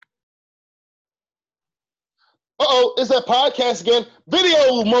Uh-oh, it's that podcast again.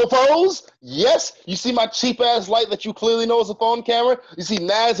 Video, mofos. Yes, you see my cheap-ass light that you clearly know is a phone camera? You see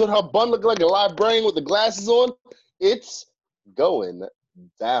Nadz with her bun looking like a live brain with the glasses on? It's going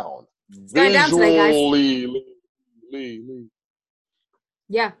down. It's going down today, guys. Visually.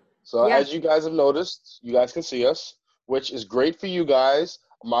 Yeah. So as you guys have noticed, you guys can see us, which is great for you guys.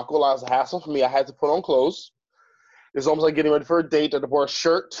 I'm not gonna lie, it's a hassle for me. I had to put on clothes. It's almost like getting ready for a date. I had to wear a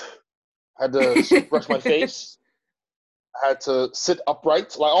shirt. I had to brush my face. I had to sit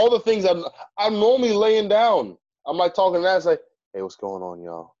upright. Like all the things I'm normally laying down. I'm like talking to that. It's like, hey, what's going on,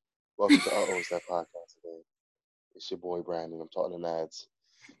 y'all? Welcome to It's That Podcast today. It's your boy Brandon. I'm talking to Nadz.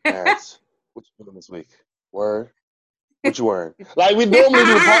 Nadz, what you doing this week? Word? What you wearing? Like we normally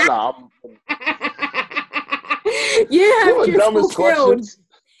do the partner.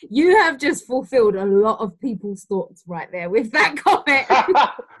 You have just fulfilled a lot of people's thoughts right there with that comment.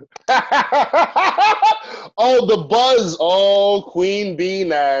 Oh, the buzz. Oh, Queen Bee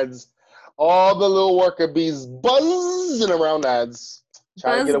Nadz. All the little worker bees buzzing around Nadz.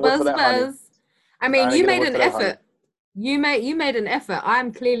 Trying to get away for that honey. I mean, you made an effort. You made an effort.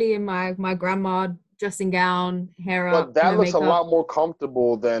 I'm clearly in my grandma dressing gown, hair up. But that looks a lot more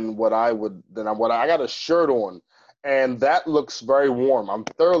comfortable than what I got a shirt on. And that looks very warm. I'm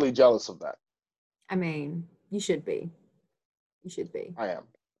thoroughly jealous of that. I mean, you should be. You should be. I am.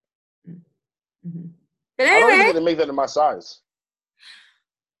 Mm-hmm. But anyway, I don't think they make that in my size.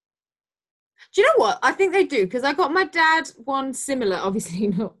 Do you know what? I think they do, because I got my dad one similar, obviously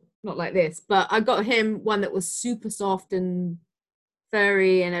not like this, but I got him one that was super soft and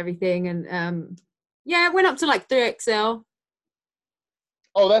furry and everything. And yeah, it went up to like 3XL.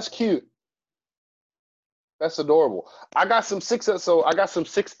 Oh, that's cute. That's adorable. I got some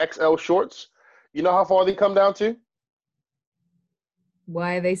 6XL shorts. You know how far they come down to?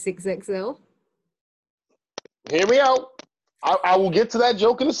 Why are they 6XL? Hear me out. I will get to that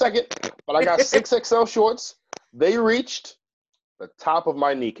joke in a second. But I got 6XL shorts. They reached the top of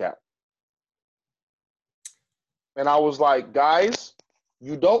my kneecap. And I was like, guys,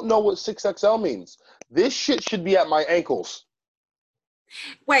 you don't know what 6XL means. This shit should be at my ankles.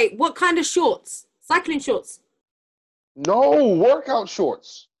 Wait, what kind of shorts? Cycling shorts? No, workout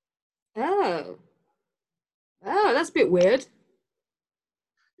shorts. Oh, that's a bit weird.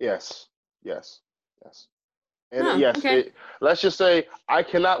 Yes. And yes, okay. Let's just say I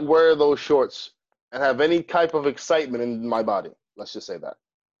cannot wear those shorts and have any type of excitement in my body. Let's just say that.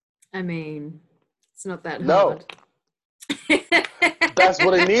 I mean, it's not that hard. That's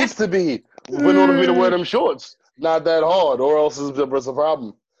what it needs to be in order for me to wear them shorts. Not that hard, or else it's a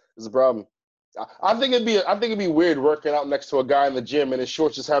problem. It's a problem. I think it'd be weird working out next to a guy in the gym and his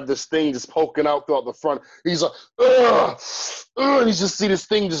shorts just have this thing just poking out throughout the front. He's like, and you just see this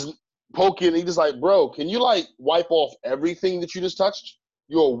thing just poking. And he's just like, bro, can you like wipe off everything that you just touched?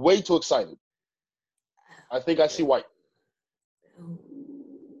 You're way too excited. I think I see white.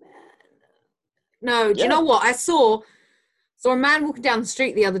 No, do you know what? I saw a man walking down the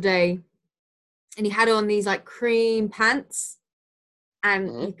street the other day, and he had on these like cream pants.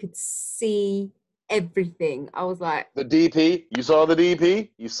 And you could see everything. I was like... The DP? You saw the DP?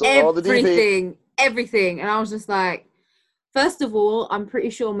 You saw the DP? Everything. And I was just like, first of all, I'm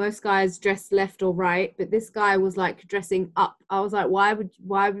pretty sure most guys dress left or right, but this guy was like dressing up. I was like, why would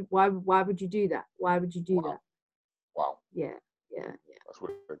you do that? Why would you do that? Wow. Yeah. That's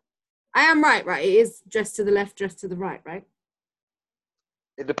weird. I am right? It is dress to the left, dress to the right?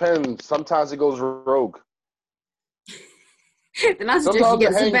 It depends. Sometimes it goes rogue. Then I suggest you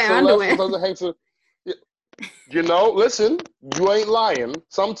get some better underwear. Listen, you ain't lying.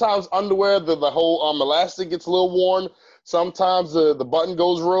 Sometimes underwear, the whole elastic gets a little worn. Sometimes the button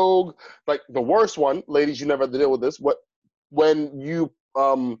goes rogue. Like the worst one, ladies, you never have to deal with this. When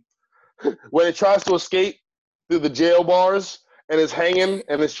it tries to escape through the jail bars and it's hanging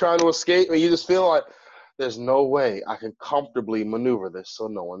and it's trying to escape, and you just feel like there's no way I can comfortably maneuver this so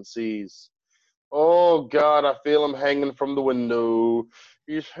no one sees. Oh, God, I feel him hanging from the window.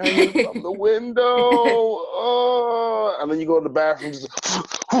 He's hanging from the window. Oh. And then you go to the bathroom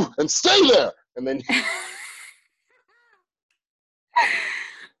and stay there. And then...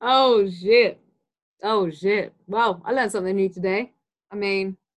 Oh, shit. Well, I learned something new today. I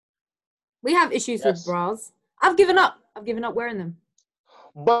mean, we have issues with bras. I've given up wearing them.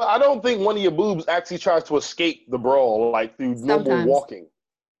 But I don't think one of your boobs actually tries to escape the bra, like through normal walking.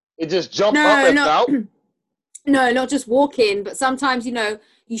 It just jumps up and out? No, not just walking, but sometimes,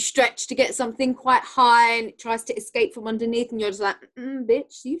 you stretch to get something quite high and it tries to escape from underneath and you're just like,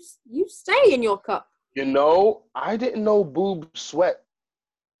 bitch, you stay in your cup. I didn't know boobs sweat.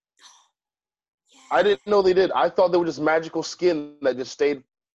 I didn't know they did. I thought they were just magical skin that just stayed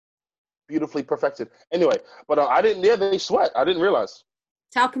beautifully perfected. Anyway, but I didn't. Yeah, they sweat. I didn't realize.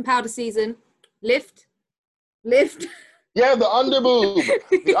 Talcum powder season. Lift. Yeah, the underboob.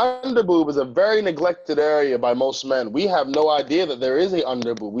 The underboob is a very neglected area by most men. We have no idea that there is a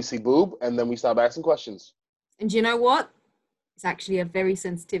underboob. We see boob, and then we stop asking questions. And you know what? It's actually a very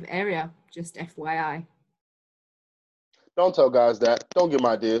sensitive area. Just FYI. Don't tell guys that. Don't give them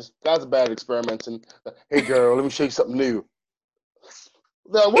ideas. Guys are bad at experimenting. Hey, girl, let me show you something new.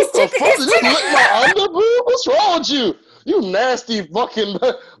 Now, what the fuck? Did you lick my underboob? What's wrong with you? You nasty fucking...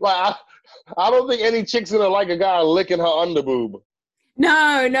 Like, I don't think any chick's gonna like a guy licking her underboob.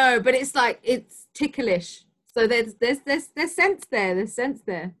 No, but it's like, it's ticklish. So there's sense there. There's sense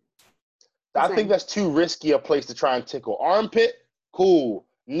there. I think that's too risky a place to try and tickle. Armpit, cool.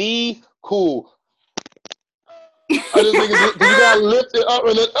 Knee, cool. I just think it's, you gotta lift it up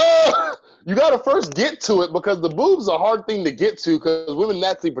and then, you gotta first get to it because the boob's a hard thing to get to because women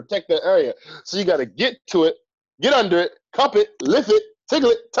naturally protect that area. So you gotta get to it, get under it, cup it, lift it, tickle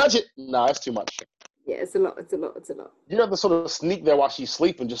it, touch it. Nah, that's too much. Yeah, it's a lot. You have to sort of sneak there while she's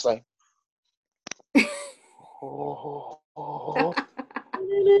sleeping, just like.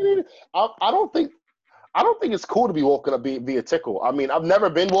 I don't think it's cool to be woken up via tickle. I mean, I've never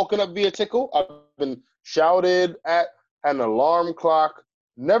been woken up via tickle. I've been shouted at, had an alarm clock,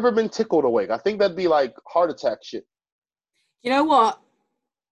 never been tickled awake. I think that'd be like heart attack shit. You know what?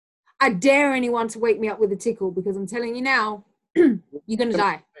 I dare anyone to wake me up with a tickle because I'm telling you now, you're gonna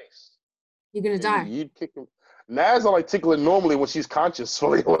die. You're gonna die. You'd kick him. Nadz don't like tickling normally when she's conscious.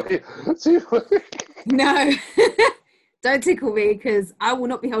 No. Don't tickle me because I will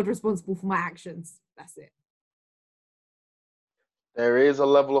not be held responsible for my actions. That's it. There is a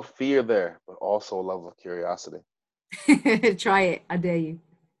level of fear there, but also a level of curiosity. Try it. I dare you.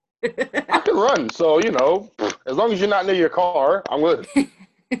 I can run, so, as long as you're not near your car, I'm good.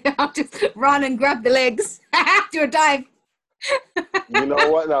 I'll just run and grab the legs. Do a dive. You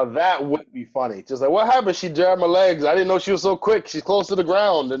know what? Now that would be funny. Just like, what happened? She jabbed my legs. I didn't know she was so quick. She's close to the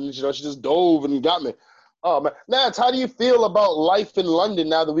ground, and she just dove and got me. Oh man, Nadz, how do you feel about life in London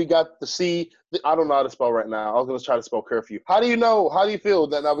now that we got to see? I don't know how to spell right now. I was gonna try to spell curfew. How do you know? How do you feel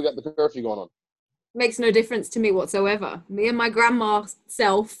that now we got the curfew going on? Makes no difference to me whatsoever. Me and my grandma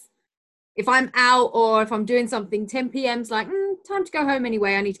self. If I'm out or if I'm doing something, 10 p.m.'s like, time to go home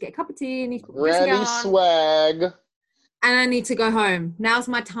anyway. I need to get a cup of tea. I need to put Granny swag. And I need to go home. Now's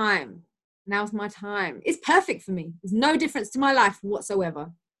my time. It's perfect for me. There's no difference to my life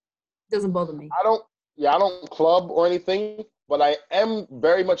whatsoever. It doesn't bother me. I don't club or anything, but I am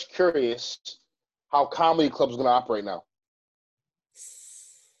very much curious how comedy clubs are going to operate now.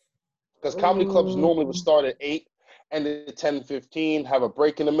 Because comedy clubs normally would start at 8, end at 10:15, have a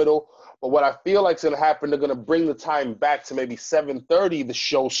break in the middle. But what I feel like is going to happen, they're going to bring the time back to maybe 7:30. The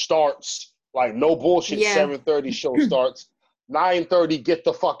show starts. Like, no bullshit, 7:30 show starts. 9:30, get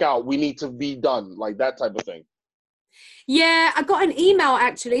the fuck out. We need to be done. Like, that type of thing. Yeah, I got an email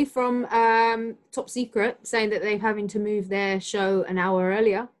actually from Top Secret saying that they're having to move their show an hour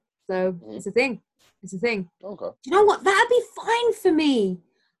earlier. So it's a thing. Okay. Do you know what? That'd be fine for me.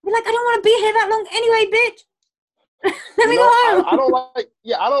 I'd be like, I don't want to be here that long anyway, bitch. Let me go home. I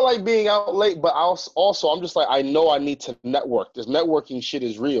don't like being out late, but also I'm just like, I know I need to network. This networking shit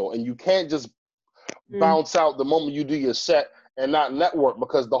is real, and you can't just bounce out the moment you do your set and not network,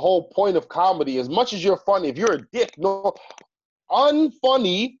 because the whole point of comedy, as much as you're funny, if you're a dick,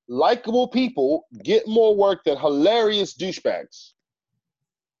 unfunny, likable people get more work than hilarious douchebags.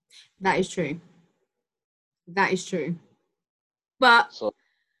 That is true. But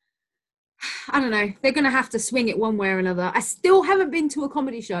I don't know. They're going to have to swing it one way or another. I still haven't been to a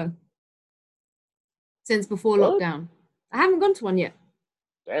comedy show since before lockdown. I haven't gone to one yet.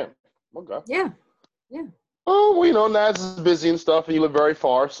 Damn. Okay. Yeah. Oh, well, Nadz is busy and stuff, and you live very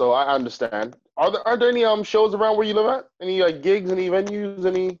far, so I understand. Are there any shows around where you live at? Any gigs, any venues,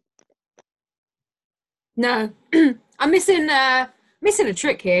 any? No, I'm missing a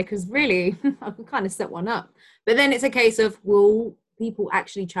trick here because really I can kind of set one up. But then it's a case of, will people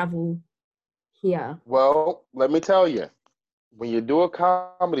actually travel here? Well, let me tell you, when you do a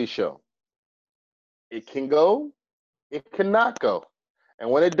comedy show, it can go, it cannot go,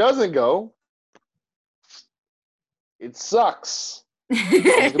 and when it doesn't go, it sucks. I'm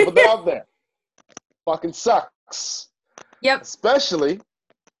just gonna put that out there. Fucking sucks. Yep. Especially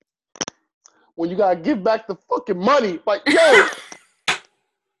when you gotta give back the fucking money. Like, yo,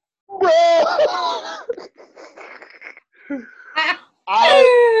 bro.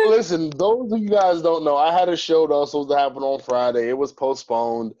 Listen, those of you guys don't know, I had a show that was supposed to happen on Friday. It was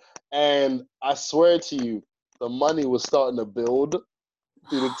postponed. And I swear to you, the money was starting to build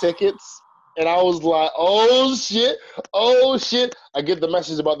through the tickets. And I was like, oh shit. I get the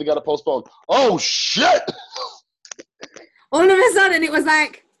message about they got to postpone. Oh shit. All of a sudden, it was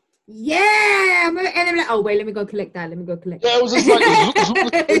like, yeah. And I'm like, oh, wait, let me go collect that. Yeah, it was just like,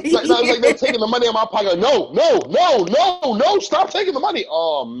 it was like they're taking the money out of my pocket. No, stop taking the money.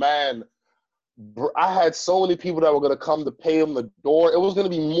 Oh, man. I had so many people that were going to come to pay on the door. It was going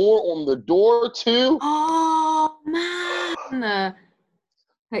to be more on the door, too. Oh, man.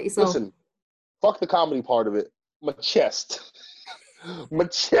 Hurt yourself. Listen, fuck the comedy part of it. My chest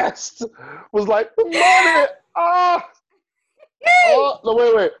was like, the money.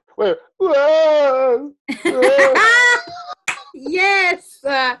 No, wait. Yes.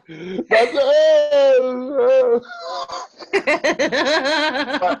 That's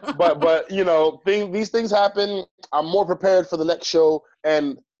but you know, these things happen. I'm more prepared for the next show,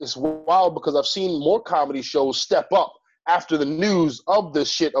 and it's wild because I've seen more comedy shows step up after the news of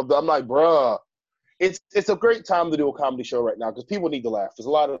this shit. I'm like, bruh, it's a great time to do a comedy show right now because people need to laugh. There's a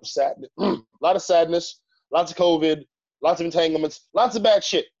lot of sadness, lots of COVID, lots of entanglements, lots of bad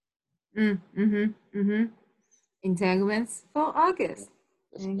shit. Entanglements for August.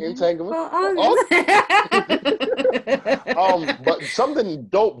 Entanglements for August. But something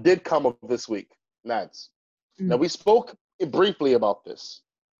dope did come up this week, Nadz. Now, we spoke briefly about this.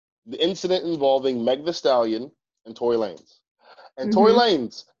 The incident involving Meg Thee Stallion and Tory Lanez. And Tory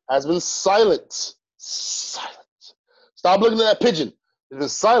Lanez has been silent. Stop looking at that pigeon. It's been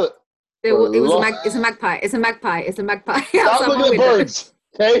silent. It's a magpie. Stop looking at birds,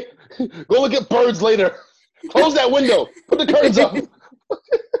 okay? Go look at birds later. Close that window. Put the curtains up.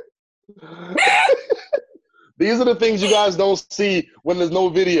 These are the things you guys don't see when there's no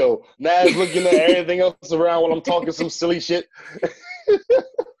video. Nadz looking at everything else around while I'm talking some silly shit.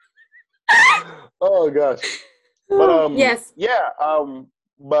 Oh gosh. But yes. Yeah.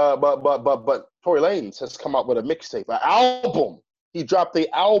 But Tory Lanez has come out with a mixtape, an album. He dropped the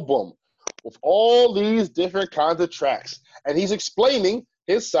album with all these different kinds of tracks, and he's explaining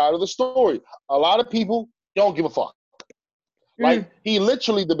his side of the story. A lot of people don't give a fuck. Like, he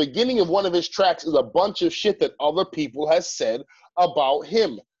literally, the beginning of one of his tracks is a bunch of shit that other people has said about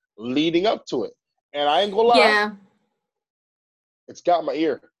him leading up to it. And I ain't gonna lie. Yeah. It's got my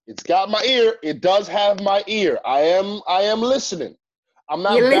ear. It does have my ear. I am listening. I'm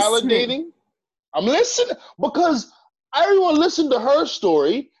not validating. I'm listening because everyone listened to her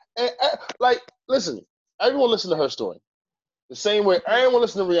story. And everyone listened to her story. The same way everyone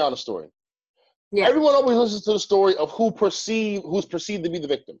listened to Rihanna's story. Yeah. Everyone always listens to the story of who's perceived to be the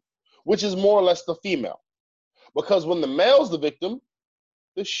victim, which is more or less the female. Because when the male's the victim,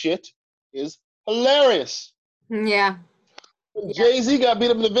 the shit is hilarious. Yeah. When Jay-Z got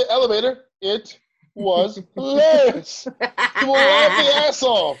beat up in the elevator, it was hilarious. People laughed their ass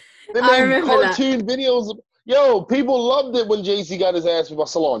off. They made cartoon videos. Yo, people loved it when Jay-Z got his ass beat by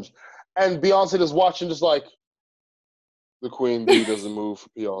Solange. And Beyonce just watching, just like, the queen bee doesn't move for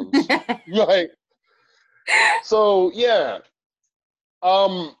peons. Like, so yeah.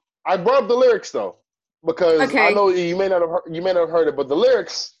 I brought up the lyrics though, because I know you may not have heard it, but the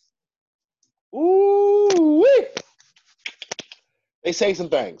lyrics, ooh-wee, they say some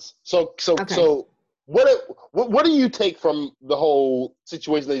things. So what do you take from the whole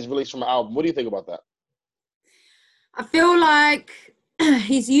situation that he's released from the album? What do you think about that? I feel like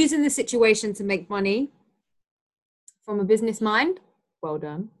he's using the situation to make money from a business mind. Well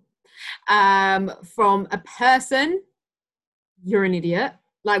done. From a person, you're an idiot.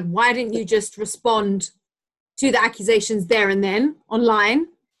 Like, why didn't you just respond to the accusations there and then online?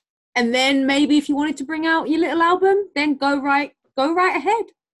 And then maybe if you wanted to bring out your little album, then go right ahead.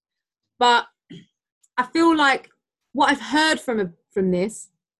 But I feel like what I've heard from this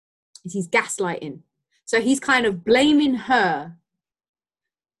is he's gaslighting. So he's kind of blaming her.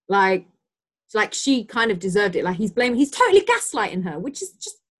 Like she kind of deserved it. Like he's totally gaslighting her, which is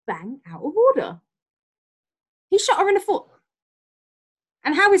just bang out of order. He shot her in the foot.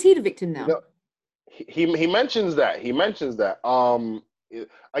 And how is he the victim now? He mentions that.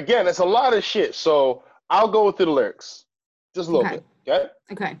 Again, it's a lot of shit. So I'll go through the lyrics. Just a little bit. Okay?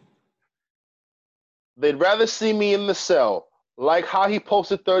 Okay. They'd rather see me in the cell, like how he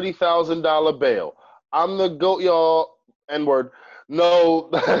posted $30,000 bail. I'm the GOAT, y'all. N-word. No,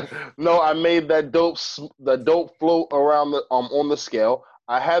 I made that dope float around on the scale.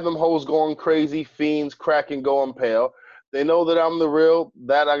 I had them hoes going crazy, fiends cracking, going pale. They know that I'm the real.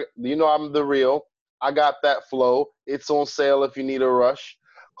 I'm the real. I got that flow. It's on sale if you need a rush.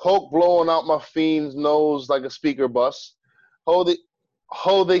 Coke blowing out my fiend's nose like a speaker bus. Hold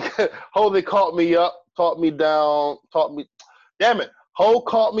Ho, they caught me up, taught me down, taught me. Damn it. Ho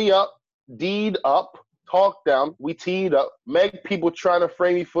caught me up, D'd up, talked down, we teed up. Meg people trying to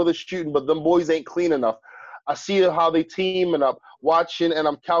frame me for the shooting, but them boys ain't clean enough. I see how they teaming up, watching, and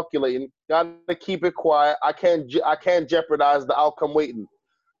I'm calculating. Gotta keep it quiet. I can't jeopardize the outcome waiting.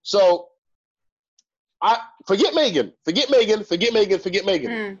 So I forget Megan.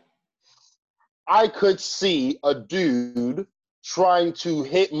 I could see a dude trying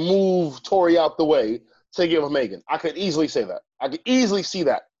to move Tory out the way to give him Megan. I could easily say that. I could easily see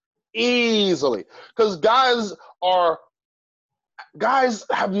that. Easily. Because guys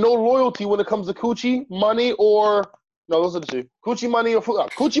have no loyalty when it comes to coochie, money, or no, those are the two. Coochie, money, or food.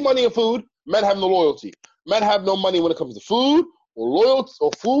 Coochie, money, and food. Men have no loyalty. Men have no money when it comes to food, or loyalty,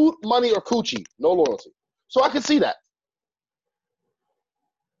 or food, money, or coochie. No loyalty. So I can see that.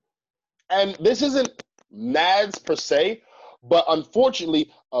 And this isn't Nadz per se, but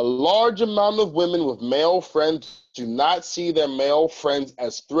unfortunately, a large amount of women with male friends do not see their male friends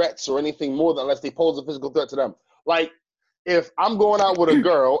as threats or anything more than unless they pose a physical threat to them. Like, if I'm going out with a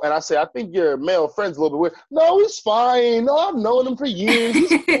girl and I say, I think your male friend's a little bit weird. No, he's fine. No, I've known him for years.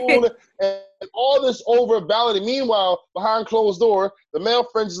 He's cool. And all this over validating. Meanwhile, behind closed door, the male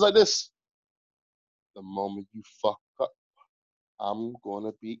friend is like this. The moment you fuck up, I'm going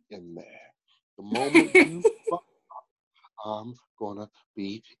to be in there. The moment you fuck up, I'm going to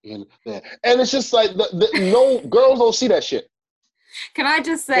be in there. And it's just like, no, girls don't see that shit. Can I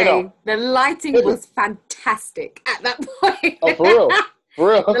just say, the lighting was fantastic at that point. Oh, for real? For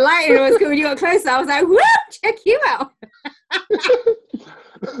real? The lighting was good when you got closer. I was like, whoop, check you out.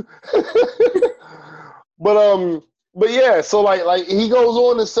 But yeah, so like he goes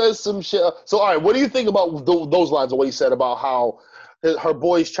on and says some shit. So all right, what do you think about those lines of what he said about how her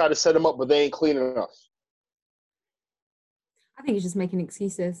boys try to set him up, but they ain't clean enough? I think he's just making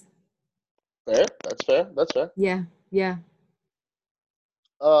excuses. Fair. That's fair. That's fair. Yeah.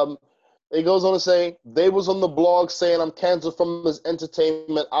 It goes on to say, they was on the blog saying I'm canceled from this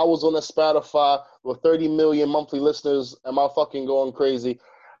entertainment. I was on a Spotify with 30 million monthly listeners. Am I fucking going crazy?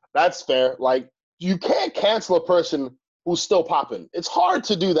 That's fair. Like, you can't cancel a person who's still popping. It's hard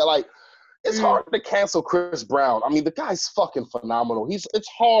to do that. Like, it's hard to cancel Chris Brown. I mean, the guy's fucking phenomenal. It's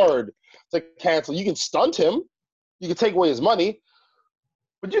hard to cancel. You can stunt him. You can take away his money.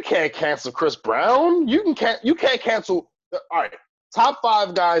 But you can't cancel Chris Brown. You can't cancel. All right. Top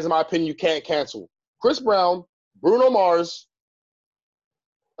 5 guys, in my opinion, you can't cancel. Chris Brown, Bruno Mars.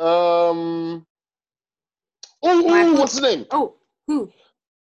 What's his name? Oh, who?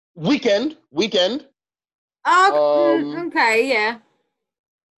 Weekend. Okay, yeah.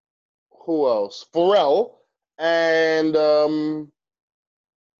 Who else? Pharrell. And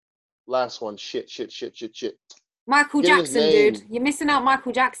last one. Shit. Michael Jackson, dude. You're missing out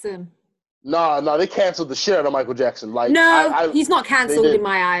Michael Jackson. No, they canceled the shit out of Michael Jackson. Like, no, he's not canceled in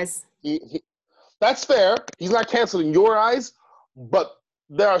my eyes. That's fair. He's not canceled in your eyes, but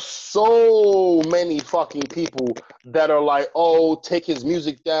there are so many fucking people that are like, oh, take his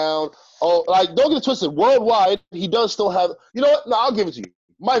music down. Oh, like, don't get it twisted. Worldwide, he does still have, you know what? No, I'll give it to you.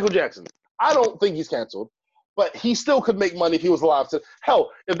 Michael Jackson. I don't think he's canceled, but he still could make money if he was alive. So,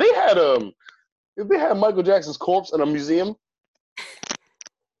 hell, if they had Michael Jackson's corpse in a museum,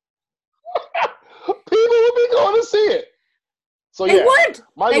 people would be going to see it. So they would.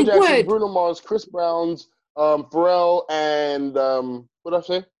 Michael Jackson, Bruno Mars, Chris Brown's, Pharrell, and what did I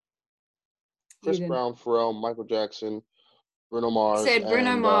say? Chris Brown, Pharrell, Michael Jackson, Bruno Mars. You said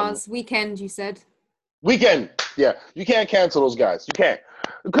Bruno Mars, Weekend. You said Weekend. Yeah, you can't cancel those guys. You can't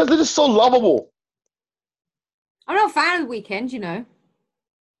because they're just so lovable. I'm not a fan of the Weekend, you know.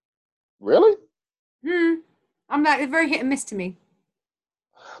 Really? I'm like, they're very hit and miss to me.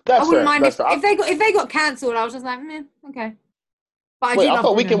 That's I wouldn't fair. mind if they got cancelled. I was just like, okay. But I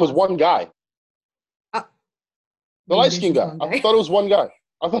thought Weekend was one guy. The light skinned guy. I thought it was one guy.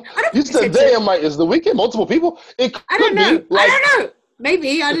 You said they. I'm like, is the Weekend multiple people? It could I don't know. Be, like... I don't know.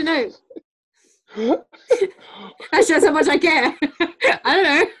 Maybe I don't know. That shows how much I care. I don't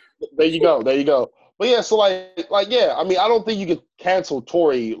know. There you go. But yeah, so yeah. I mean, I don't think you can cancel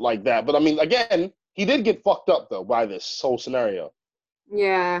Tory like that. But I mean, again, he did get fucked up though by this whole scenario.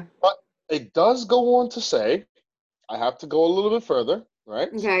 Yeah. But it does go on to say, I have to go a little bit further, right?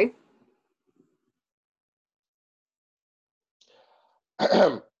 Okay.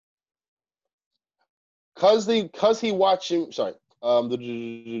 Cause he watching. Sorry. There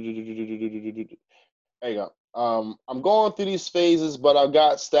you go. I'm going through these phases, but I've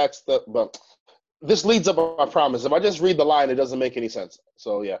got stacks that. But this leads up. I promise. If I just read the line, it doesn't make any sense.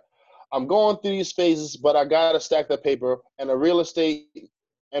 So yeah. I'm going through these phases, but I got to stack that paper. And a real estate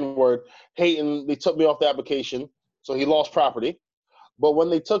N-word, hating, they took me off the application. So he lost property. But when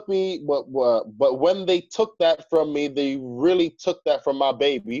they took me, but when they took that from me, they really took that from my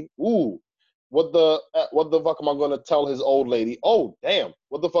baby. Ooh, what the fuck am I gonna tell his old lady? Oh, damn,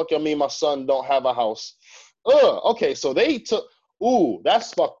 what the fuck? I mean, my son don't have a house. Okay, so they took. Ooh,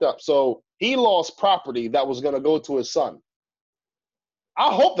 that's fucked up. So he lost property that was gonna go to his son.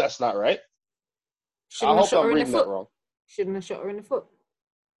 I hope that's not right. Shouldn't I have hope shot her I'm in the reading that foot. wrong. Shouldn't have shot her in the foot.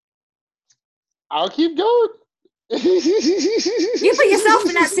 I'll keep going. You put yourself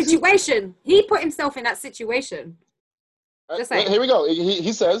in that situation. He put himself in that situation. Just saying. Here we go.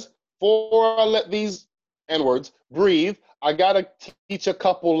 He says, before I let these N-words breathe, I gotta teach a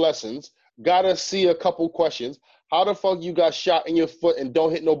couple lessons. Gotta see a couple questions. How the fuck you got shot in your foot and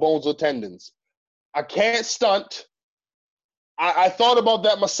don't hit no bones or tendons? I can't stunt. I thought about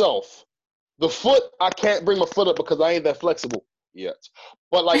that myself. The foot, I can't bring my foot up because I ain't that flexible yet.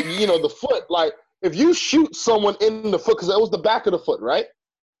 But like, the foot, like if you shoot someone in the foot, because that was the back of the foot, right?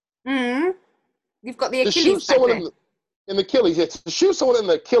 Mm-hmm. You've got the To Achilles shoot someone back in the Achilles, yeah, to shoot someone in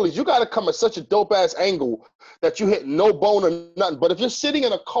the Achilles, you got to come at such a dope ass angle that you hit no bone or nothing. But if you're sitting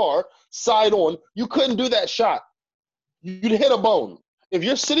in a car side on, you couldn't do that shot. You'd hit a bone. If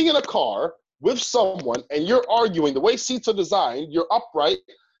you're sitting in a car with someone and you're arguing, the way seats are designed, you're upright,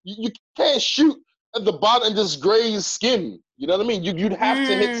 you can't shoot at the bottom and just graze skin. You know what I mean? You'd have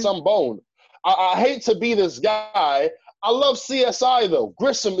to hit some bone. I hate to be this guy. I love CSI though.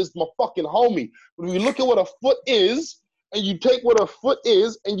 Grissom is my fucking homie. When you look at what a foot is, and you take what a foot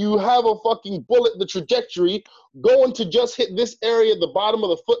is, and you have a fucking bullet, the trajectory, going to just hit this area at the bottom of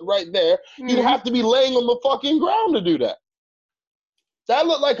the foot right there, you'd have to be laying on the fucking ground to do that. That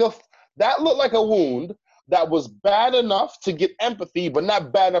looked like a wound that was bad enough to get empathy, but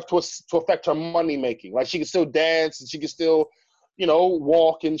not bad enough to affect her money making. Like she can still dance and she can still,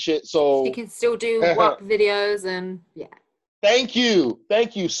 walk and shit. So she can still do WAP videos and yeah. Thank you.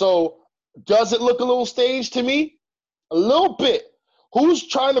 So does it look a little staged to me? A little bit. Who's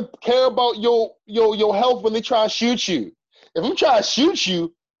trying to care about your health when they try to shoot you? If I'm trying to shoot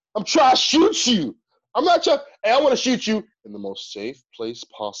you, I'm trying to shoot you. I'm not trying. Hey, I want to shoot you in the most safe place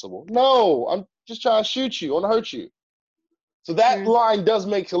possible. No, I'm just trying to shoot you. I want to hurt you. So that line does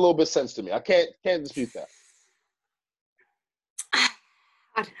make a little bit of sense to me. I can't dispute that. I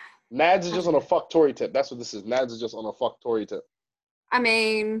don't know. Nadz is just on a fuck Tory tip. That's what this is. Nadz is just on a fuck Tory tip. I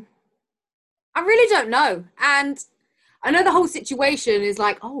mean, I really don't know. And I know the whole situation is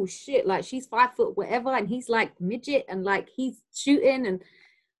like, oh shit, like she's 5 foot whatever, and he's like midget, and like he's shooting, and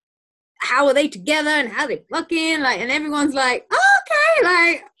how are they together, and how they fucking, like, and everyone's like, oh, okay,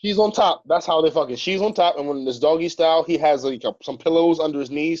 like she's on top. That's how they fucking. She's on top, and when this doggy style, he has like some pillows under his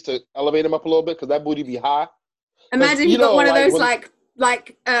knees to elevate him up a little bit because that booty be high. Imagine he got one of those like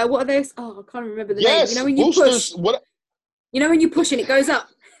what are those? Oh, I can't remember the name. You know when you boosters, push. What? You know when you push and it goes up.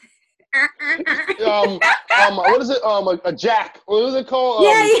 What is it? A jack. What is it called?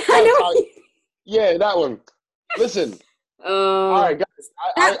 I know. Yeah, that one. Listen. All right, guys.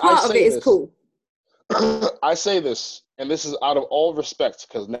 That part of it is cool. I say this, and this is out of all respect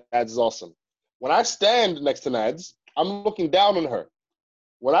because Nadz is awesome. When I stand next to Nadz, I'm looking down on her.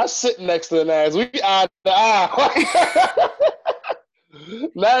 When I sit next to the Nadz, we eye to eye.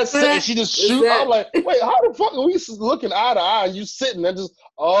 Nadz sitting, she just shoot. I'm like, wait, how the fuck are we looking eye to eye? And you sitting there just,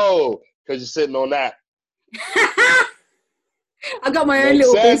 because you're sitting on that. I got my own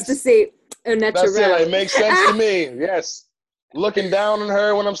little booster seat. That's it. Like, it makes sense to me. Yes. Looking down on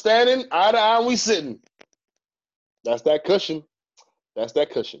her when I'm standing, eye to eye, and we sitting. That's that cushion.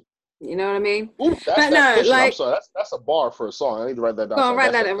 You know what I mean? Ooh, cushion. I'm sorry. That's a bar for a song. I need to write that down. Go on,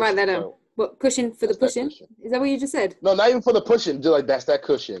 write that down. What, cushion for the pushing? Is that what you just said? No, not even for the pushing. Just like that's that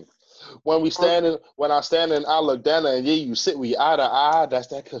cushion. When when I stand and I look down and you sit with your eye to eye, that's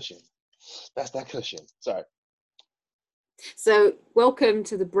that cushion. Sorry. So, welcome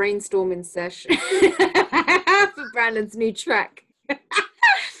to the brainstorming session for Brandon's new track.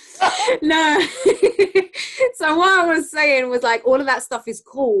 No. So what I was saying was like all of that stuff is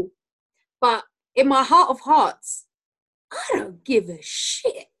cool, but in my heart of hearts, I don't give a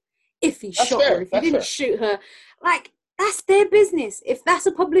shit if he shot her, if he didn't shoot her. Like, that's their business. If that's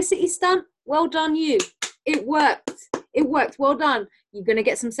a publicity stunt, well done you. It worked. Well done. You're going to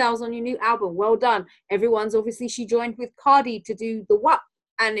get some sales on your new album. Well done. Everyone's obviously, she joined with Cardi to do the WAP.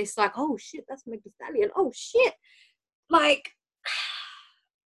 And it's like, oh shit, that's Meg Thee Stallion. Oh shit. Like,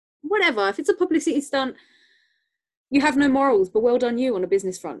 whatever. If it's a publicity stunt, you have no morals, but well done you on a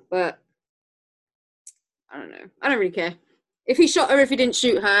business front. But I don't know. I don't really care. If he shot her, if he didn't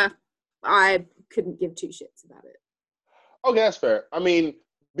shoot her, I couldn't give two shits about it. Okay, that's fair. I mean,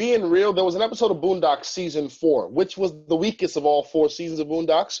 being real, there was an episode of Boondocks season 4, which was the weakest of all 4 seasons of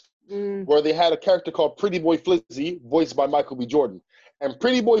Boondocks, where they had a character called Pretty Boy Flizzy, voiced by Michael B. Jordan. And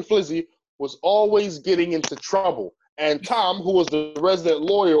Pretty Boy Flizzy was always getting into trouble. And Tom, who was the resident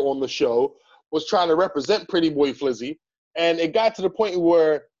lawyer on the show, was trying to represent Pretty Boy Flizzy. And it got to the point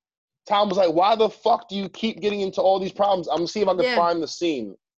where Tom was like, why the fuck do you keep getting into all these problems? I'm going to see if I can find the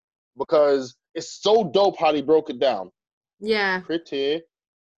scene. Because it's so dope how they broke it down. Yeah. Pretty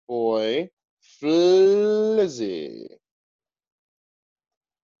Boy Flizzy.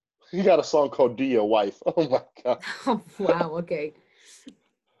 He got a song called Do Your Wife. Oh, my God. Oh, wow, okay.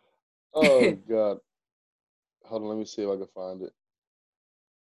 Oh, God. Hold on, let me see if I can find it.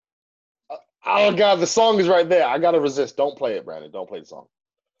 Oh, God, the song is right there. I got to resist. Don't play it, Brandon. Don't play the song.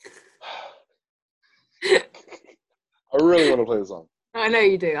 I really want to play the song. I know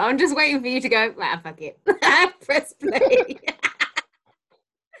you do. I'm just waiting for you to go, fuck it. Press play.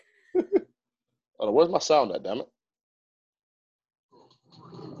 Hold on, where's my sound at, damn it?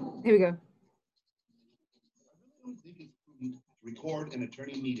 Here we go. Record an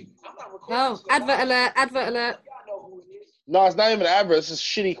attorney meeting. Oh, advert alert, advert alert. No, it's not even an advert. It's just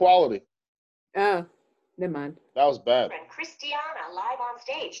shitty quality. Oh, never mind. That was bad. Christiana live on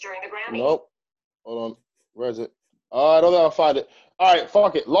stage during the Grammys. Nope. Hold on. Where is it? I don't know. I'll find it. All right,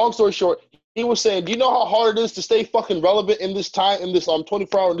 fuck it. Long story short, he was saying, do you know how hard it is to stay fucking relevant in this time, in this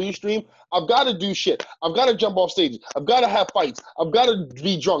 24-hour news stream? I've got to do shit. I've got to jump off stage. I've got to have fights. I've got to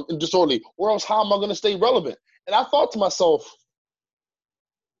be drunk and disorderly, or else how am I going to stay relevant? And I thought to myself,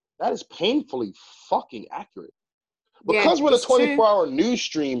 that is painfully fucking accurate. Because we're in a 24-hour news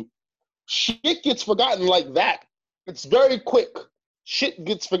stream, shit gets forgotten like that. It's very quick. Shit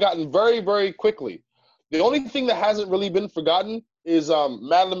gets forgotten very, very quickly. The only thing that hasn't really been forgotten is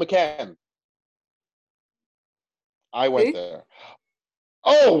Madeleine McCann. I went there.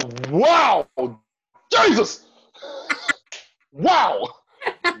 Oh, wow! Jesus! Wow!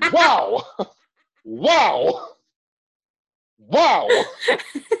 Wow! Wow! Wow!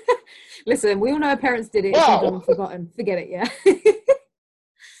 Listen, we all know our parents did it. Wow. It's all done, forgotten. Forget it, yeah.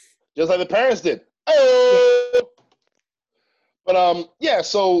 Just like the parents did. Oh! Yeah. But, yeah,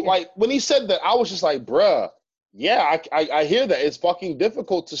 so, like, when he said that, I was just like, bruh, yeah, I hear that. It's fucking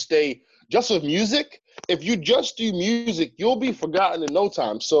difficult to stay just with music. If you just do music, you'll be forgotten in no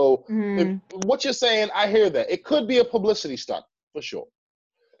time. So, if, what you're saying, I hear that. It could be a publicity stunt, for sure.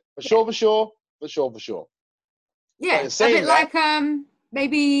 For sure. Yeah, a bit like,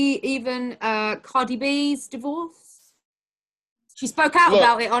 maybe even Cardi B's divorce. She spoke out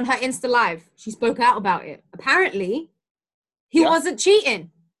about it on her Insta Live. She spoke out about it. Apparently, he wasn't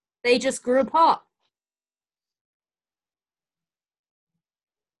cheating. They just grew apart.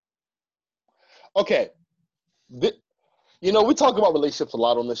 Okay. We talk about relationships a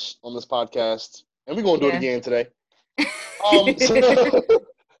lot on this podcast, and we're going to do it again today.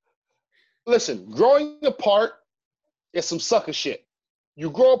 Listen, growing apart is some sucker shit. You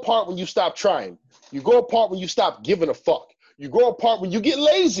grow apart when you stop trying. You grow apart when you stop giving a fuck. You grow apart when you get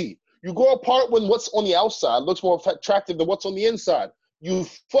lazy. You grow apart when what's on the outside looks more attractive than what's on the inside. You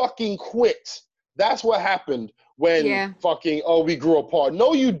fucking quit. That's what happened when we grew apart.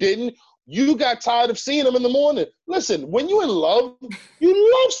 No, you didn't. You got tired of seeing them in the morning. Listen, when you're in love,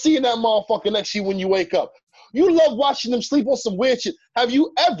 you love seeing that motherfucker next to you when you wake up. You love watching them sleep on some weird shit. Have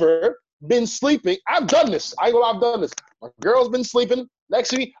you ever been sleeping? I've done this. I've done this. My girl's been sleeping next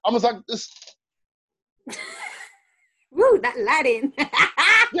to me. I'm just like this. Woo, that Latin.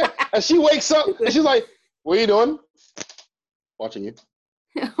 Yeah, and she wakes up and she's like, "What are you doing?" Watching you.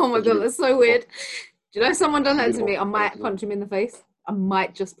 Oh my God, that's so weird. Do you know if someone done that to me, I might punch him in the face. I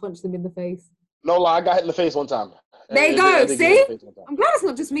might just punch them in the face. No lie, I got hit in the face one time. There you go. See? I'm glad it's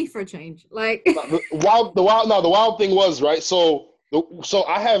not just me for a change. Like the wild thing was, right? So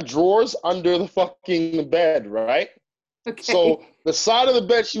I have drawers under the fucking bed, right? Okay. So the side of the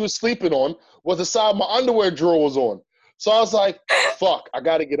bed she was sleeping on was the side my underwear drawer was on. So I was like, fuck, I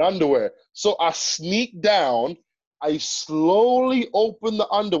gotta get underwear. So I sneaked down, I slowly opened the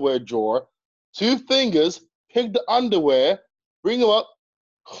underwear drawer, 2 fingers, pick the underwear, bring them up,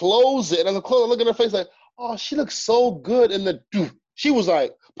 close it, and as I close, I look at her face like, oh, she looks so good. And she was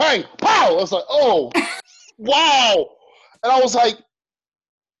like, bang, pow! I was like, oh, wow. And I was like,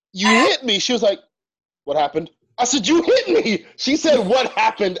 you hit me. She was like, what happened? I said, you hit me. She said, what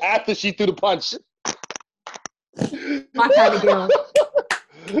happened after she threw the punch? My kind of girl.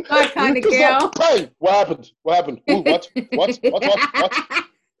 My kind of girl. Hey, what happened? What happened? Ooh, what?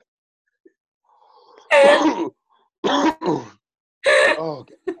 Oh,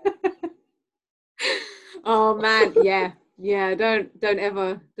 God. Oh man, yeah. Yeah, don't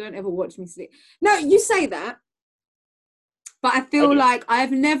ever watch me sleep. No, you say that, but I I feel do. like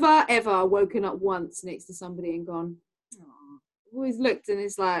I've never ever woken up once next to somebody and gone, oh. I've always looked and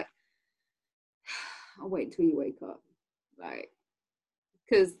it's like, I'll wait until you wake up. Like,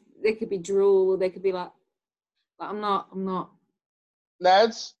 because they could be drool, they could be like I'm not.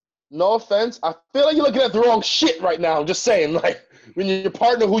 Nads, no offense. I feel like you're looking at the wrong shit right now. I'm just saying, like, when your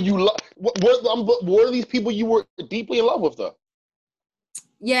partner who you love, what are these people you were deeply in love with, though?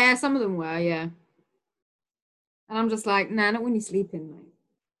 Yeah, some of them were, yeah. And I'm just like, nah, not when you're sleeping, mate.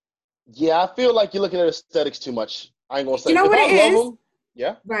 Yeah, I feel like you're looking at aesthetics too much. I ain't gonna Do say. you know If what I it love is? them,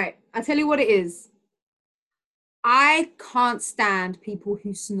 yeah. Right. I tell you what it is. I can't stand people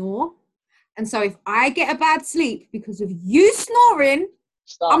who snore. And so if I get a bad sleep because of you snoring, I'm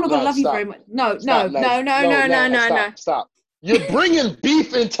Stop, not gonna Nads. love you very Stop. much. No, Stop, no, Nads. no, no, No, no, no, Nads. no, Stop. no. Stop. You're bringing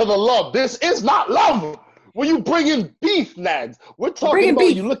beef into the love. This is not love. When you bring in beef, Nads, we're I'm talking bringing about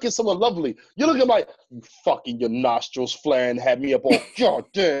you beef. look at someone lovely. You're looking like, you fucking your nostrils flaring, had me up all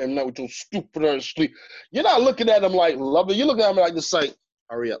goddamn night with your stupid ass sleep. You're not looking at them like lovely. You're looking at them like this, like,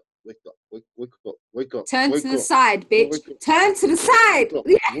 hurry up, wake up, wake up, wake up, Turn to wake the up, side, bitch. wake up, Turn to the side. wake up,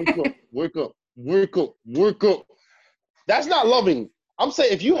 wake up, wake up, wake up, wake up. That's not loving. I'm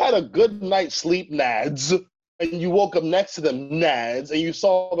saying if you had a good night's sleep, Nads, and you woke up next to them, Nads, and you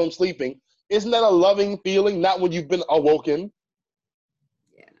saw them sleeping, isn't that a loving feeling? Not when you've been awoken.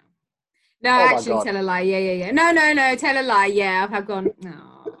 Yeah, no, Oh my actually, God. tell a lie. Yeah. No, tell a lie. Yeah, I've gone.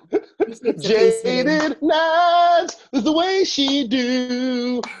 No, he sleeps so peacefully. Jaded Nads is the way she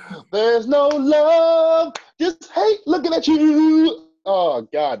do. There's no love, just hate looking at you. Oh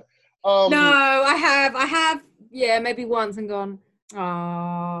God. No, I have. Yeah, maybe once and gone.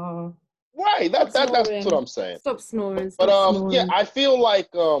 Oh, Right. stop That's what snoring. I'm saying. Stop snoring. But Stop yeah, snoring. I feel like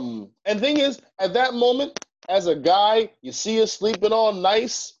and the thing is, at that moment, as a guy, you see her sleeping all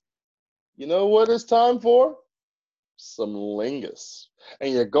nice. You know what it's time for? Some lingus.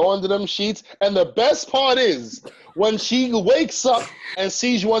 And you go under them sheets. And the best part is when she wakes up and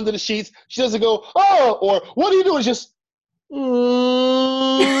sees you under the sheets, she doesn't go, oh, or what are you doing? Just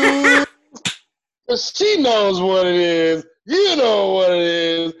mm, 'cause she knows what it is. You know what it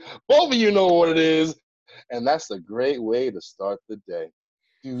is. Both of you know what it is. And that's a great way to start the day.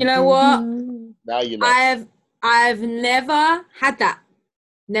 You know what? Now you know. I've never had that.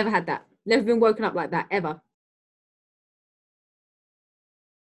 Never had that. Never been woken up like that ever.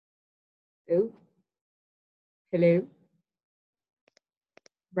 Oh, hello,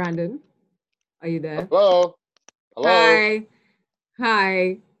 Brandon. Are you there? Hello? Hello?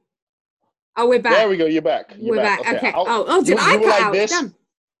 Hi. Oh, we're There back. we go. You're back. You're We're back. back. Okay. Okay. Oh, did I You were cut like out? this, Damn.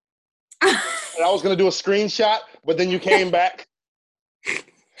 and I was going to do a screenshot, but then you came back.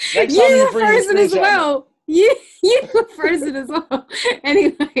 Next time You you were freeze a frozen as screenshot me. well. You were frozen as well.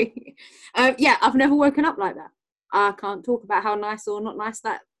 Anyway, yeah, I've never woken up like that. I can't talk about how nice or not nice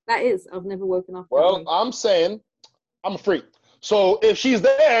that is. I've never woken up that Well, way. I'm saying I'm a freak. So if she's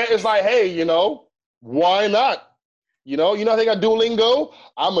there, it's like, hey, why not? I think I Duolingo.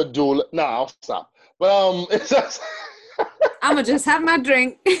 I'm a dual. Nah, I'll stop. But it's just. I'ma just have my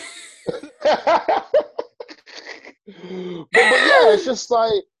drink. but yeah, it's just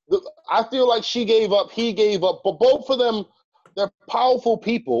like I feel like she gave up, he gave up, but both of them, they're powerful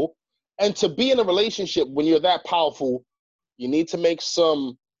people, and to be in a relationship when you're that powerful, you need to make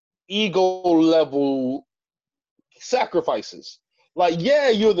some ego level sacrifices. Like, yeah,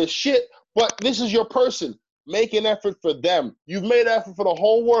 you're the shit, but this is your person. Make an effort for them. You've made an effort for the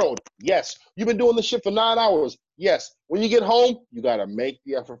whole world. Yes. You've been doing this shit for 9 hours. Yes. When you get home, you got to make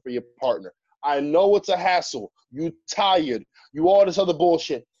the effort for your partner. I know it's a hassle. You tired. You all this other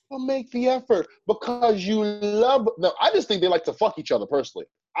bullshit. But make the effort because you love them. I just think they like to fuck each other personally.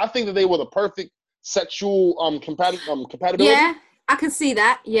 I think that they were the perfect sexual compatibility. Yeah, I can see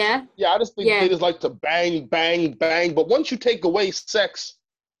that. Yeah. Yeah, I just think they Yeah. just like to bang, bang, bang. But once you take away sex,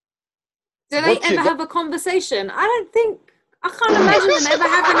 Do they what you ever got? have a conversation? I can't imagine them ever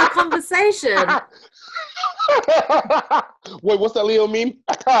having a conversation. Wait, what's that Leo meme?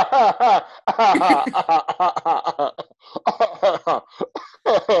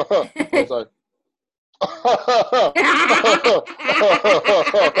 Oh, sorry.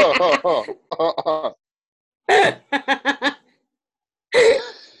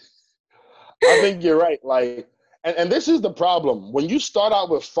 I think you're right. Like, and this is the problem. When you start out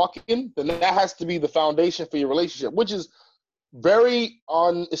with fucking, then that has to be the foundation for your relationship, which is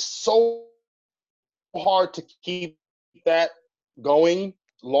it's so hard to keep that going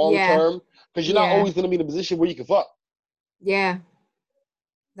long Yeah. term because you're not Yeah. always going to be in a position where you can fuck. Yeah.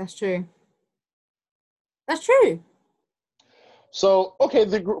 That's true. That's true. So, okay,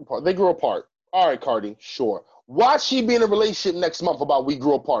 they grew apart. They grew apart. All right, Cardi, sure. Why she be in a relationship next month about we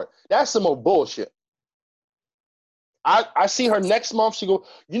grew apart? That's some more bullshit. I see her next month. She go,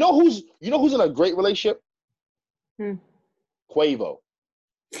 you know who's in a great relationship? Quavo.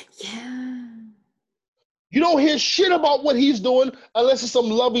 Yeah. You don't hear shit about what he's doing unless it's some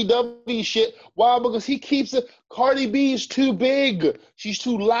lovey-dovey shit. Why? Because he keeps it. Cardi B is too big. She's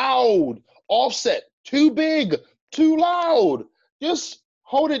too loud. Offset, too big, too loud. Just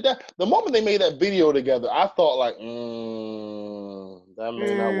hold it down. The moment they made that video together, I thought like, that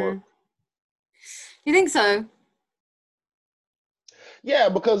may not work. You think so? Yeah,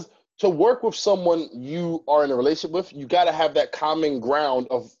 because to work with someone you are in a relationship with, you got to have that common ground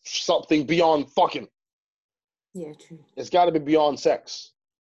of something beyond fucking. Yeah, true. It's got to be beyond sex.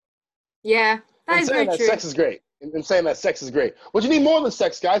 Yeah, that is very true. Sex is great. And saying that sex is great. But you need more than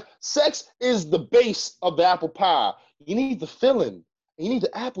sex, guys. Sex is the base of the apple pie. You need the filling. You need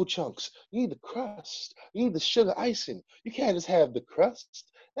the apple chunks. You need the crust. You need the sugar icing. You can't just have the crust.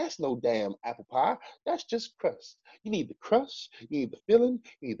 That's no damn apple pie. That's just crust. You need the crust. You need the filling.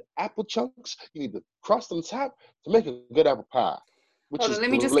 You need the apple chunks. You need the crust on top to make a good apple pie. Hold on, let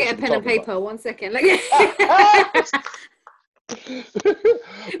me just get a pen and paper. 1 second. Let me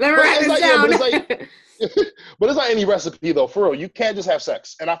write this down. But it's like any recipe, though, for real. You can't just have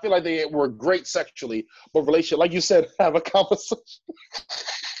sex. And I feel like they were great sexually, but relationship, like you said, have a conversation.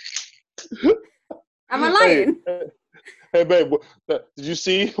 Am I lying? Hey, babe, did you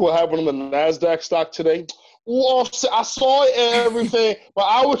see what happened on the NASDAQ stock today? Well, I saw everything, but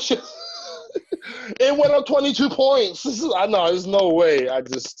I was just... It went up 22 points. I know, there's no way.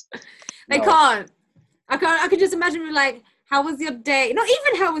 They can't. I could just imagine like, how was your day? Not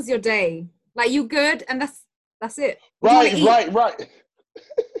even how was your day. Like, you good, and that's it. Right.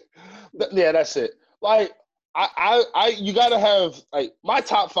 Yeah, that's it. Like, you gotta have like my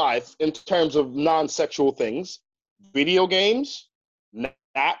top 5 in terms of non-sexual things: video games,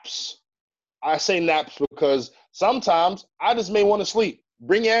 naps. I say naps because sometimes I just may want to sleep.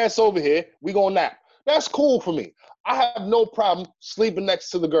 Bring your ass over here. We gonna nap. That's cool for me. I have no problem sleeping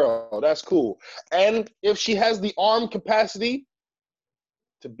next to the girl. That's cool. And if she has the arm capacity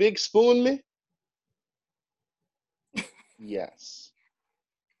to big spoon me, yes.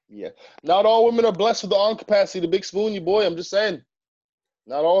 Yeah. Not all women are blessed with the arm capacity to big spoon you, boy. I'm just saying.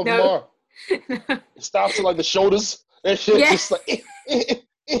 Not all of them are. It stops at like the shoulders. That shit just like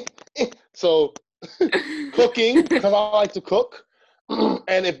So cooking, because I like to cook.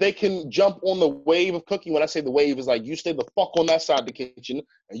 And if they can jump on the wave of cooking, when I say the wave is like you stay the fuck on that side of the kitchen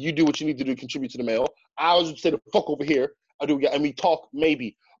and you do what you need to do to contribute to the meal. I always stay the fuck over here. And we talk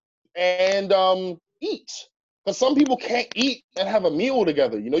maybe. And eat. Because some people can't eat and have a meal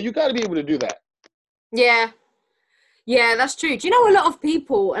together. You know, you got to be able to do that. Yeah. Yeah, that's true. Do you know a lot of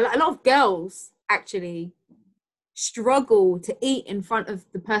people, a lot of girls actually struggle to eat in front of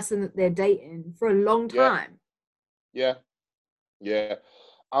the person that they're dating for a long time? Yeah.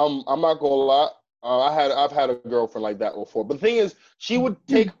 I'm not gonna lie. I've had a girlfriend like that before. But the thing is, she would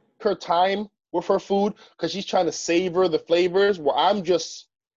take her time with her food because she's trying to savor the flavors. Where I'm just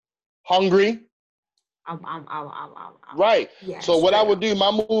hungry. Right. Yeah, so what I would do, my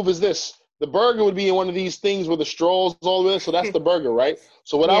move is this. The burger would be in one of these things with the straws all the way. So that's the burger, right?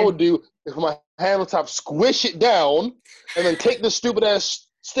 So what I would do is with my hand on top, squish it down, and then take the stupid ass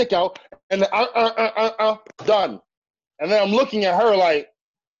stick out, and then done. And then I'm looking at her like,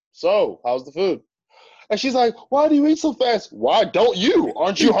 so, how's the food? And she's like, why do you eat so fast? Why don't you?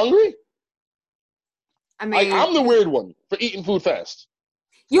 Aren't you hungry? I mean, I'm the weird one for eating food fast.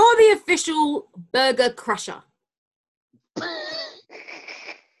 You're the official burger crusher.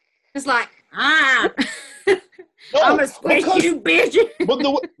 It's like, no, I'm gonna squish you, bitch. But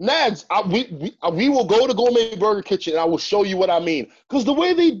Nadz, we will go to Gourmet Burger Kitchen, and I will show you what I mean. Because the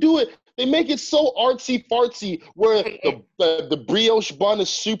way they do it, they make it so artsy fartsy, where the brioche bun is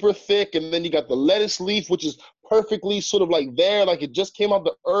super thick, and then you got the lettuce leaf, which is perfectly sort of like there, like it just came out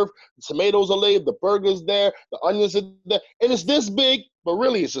the earth. The tomatoes are laid, the burger's there, the onions are there, and it's this big, but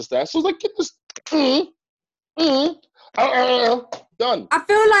really it's just that. So it's like, get this, done. I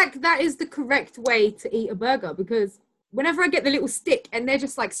feel like that is the correct way to eat a burger, because whenever I get the little stick and they're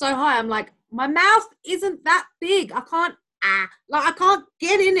just like so high, I'm like, my mouth isn't that big. I can't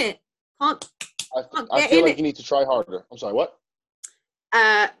get in it. I feel like you need to try harder. I'm sorry, what?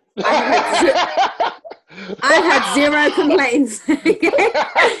 I had zero complaints.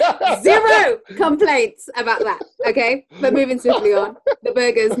 Zero complaints about that. Okay, but moving swiftly on. The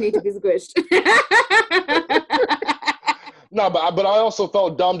burgers need to be squished. No, but I also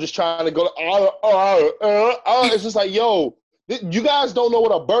felt dumb just trying to go. It's just like, yo, you guys don't know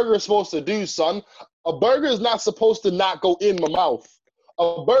what a burger is supposed to do, son. A burger is not supposed to not go in my mouth.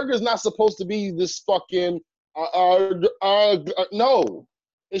 A burger is not supposed to be this fucking. No,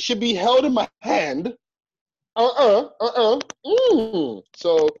 it should be held in my hand. So,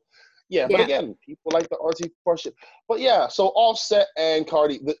 yeah, but again, people like the artsy shit. But yeah, so Offset and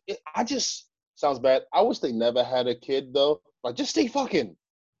Cardi, I just sounds bad. I wish they never had a kid though. Like, just stay fucking.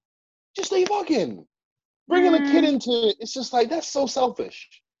 Bringing a kid into it, it's just like that's so selfish.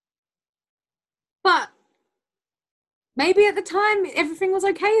 But maybe at the time everything was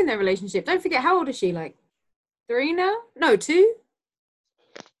okay in their relationship. Don't forget, how old is she? Like 3 now? No, 2.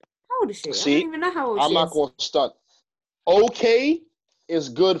 How old is she? See, I don't even know how old she is. I'm not going to stunt. Okay is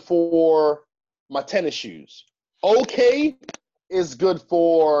good for my tennis shoes. Okay is good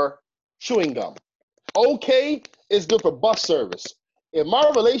for chewing gum. Okay is good for bus service. If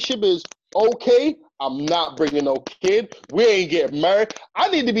my relationship is okay, I'm not bringing no kid. We ain't getting married. I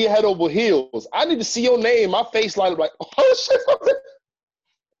need to be head over heels. I need to see your name. My face light up like, oh shit.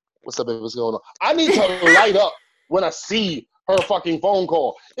 What's up, baby? What's going on? I need to light up when I see her fucking phone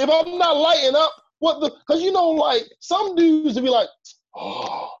call. If I'm not lighting up, because you know, like, some dudes will be like,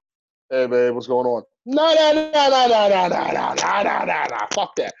 oh, hey, babe, what's going on? Nah.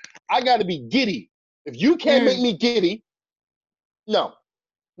 Fuck that. I got to be giddy. If you can't make me giddy, no,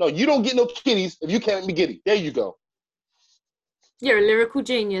 you don't get no kitties if you can't make me giddy. There you go. You're a lyrical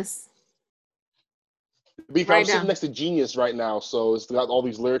genius. Because I'm sitting next to Genius right now, so it's got all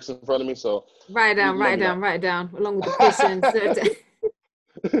these lyrics in front of me. So write it down, along with the questions.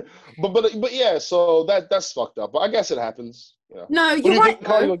 but yeah, so that's fucked up. But I guess it happens. You know. No, you're right.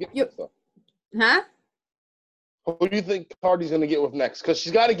 Though. Huh? Who do you think Cardi's gonna get with next? Because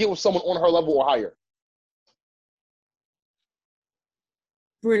she's got to get with someone on her level or higher.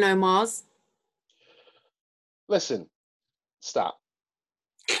 Bruno Mars. Listen, stop.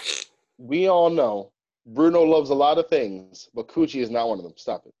 We all know Bruno loves a lot of things, but coochie is not one of them.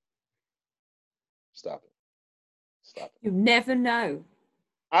 Stop it. You never know.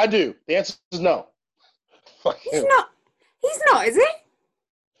 I do. The answer is no. He's not, is he?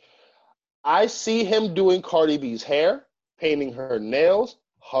 I see him doing Cardi B's hair, painting her nails,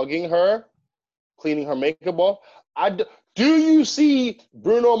 hugging her, cleaning her makeup off. Do you see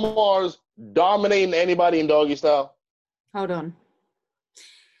Bruno Mars dominating anybody in doggy style? Hold on.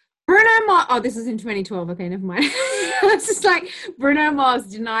 Bruno Mars. Oh, this is in 2012. Okay, never mind. It's just like Bruno Mars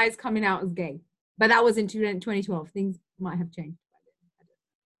denies coming out as gay, but that was in 2012. Things might have changed.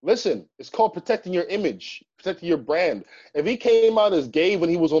 Listen, it's called protecting your image, protecting your brand. If he came out as gay when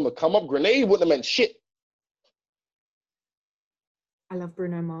he was on the come up, Grenade wouldn't have meant shit. I love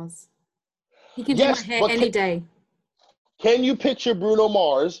Bruno Mars. He can do my hair any day. Can you picture Bruno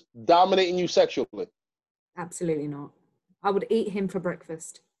Mars dominating you sexually? Absolutely not. I would eat him for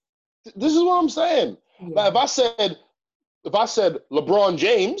breakfast. This is what I'm saying. Yeah. Now, if I said LeBron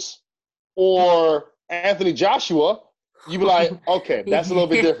James or Anthony Joshua, you'd be like, okay, that's a little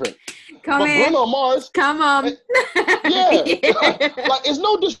bit different. Bruno Mars, come on. Yeah. Like, it's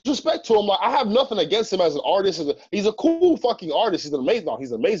no disrespect to him. Like, I have nothing against him as an artist. He's a cool fucking artist. He's an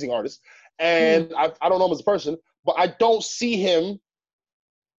amazing artist. And I don't know him as a person, but I don't see him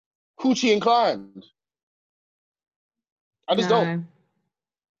coochie inclined. I just don't.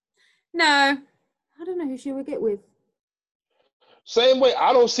 No. I don't know who she would get with. Same way,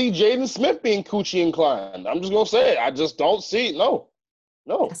 I don't see Jaden Smith being coochie inclined. I'm just going to say it. I just don't see it. No.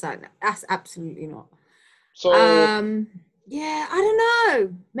 That's absolutely not. So, yeah, I don't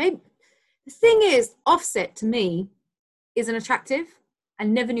know. Maybe the thing is, Offset to me isn't attractive. I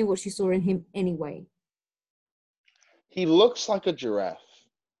never knew what she saw in him anyway. He looks like a giraffe.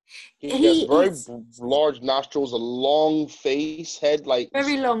 He has very large nostrils, a long face, head, like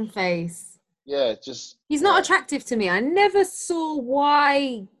very long face. Yeah, he's not attractive to me. I never saw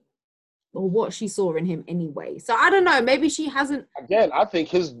why or what she saw in him anyway. So I don't know. Maybe she hasn't. Again, I think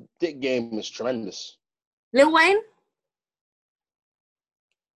his dick game is tremendous. Lil Wayne?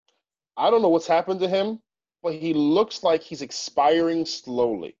 I don't know what's happened to him, but he looks like he's expiring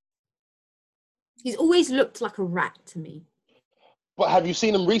slowly. He's always looked like a rat to me. But have you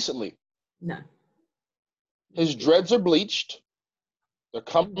seen him recently? No. His dreads are bleached. They're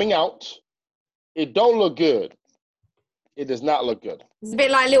coming out. It don't look good. It does not look good. It's a bit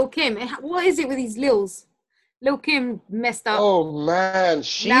like Lil Kim. What is it with these Lils? Lil Kim messed up. Oh, man.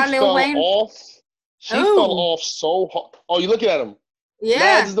 She fell off. She fell off so hard. Oh, you're looking at him.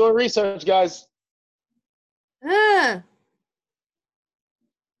 Yeah. Nadz is doing research, guys.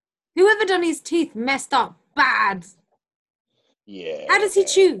 Whoever done his teeth messed up bad. Yeah. How does he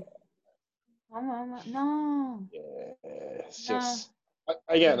chew? No. Yeah, it's No. just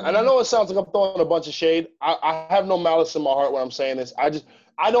again, and I know it sounds like I'm throwing a bunch of shade. I have no malice in my heart when I'm saying this.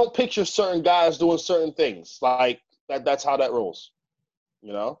 I don't picture certain guys doing certain things like that. That's how that rolls,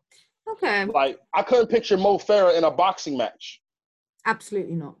 you know. Okay. Like I couldn't picture Mo Farah in a boxing match.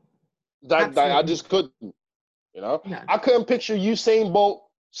 Absolutely not. That I just couldn't, you know. No. I couldn't picture Usain Bolt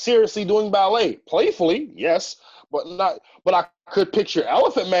seriously doing ballet, playfully, yes, but not. But I could picture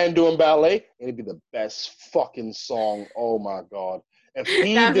Elephant Man doing ballet, and it'd be the best fucking song. Oh my god! If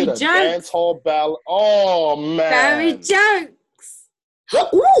he That'd did be a jokes. dance hall ballet, oh man, That'd be jokes.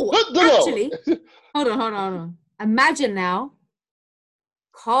 Ooh, actually, hold on. Imagine now,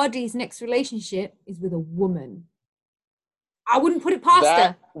 Cardi's next relationship is with a woman. I wouldn't put it past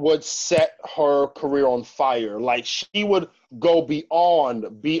that her. would set her career on fire. Like she would go beyond.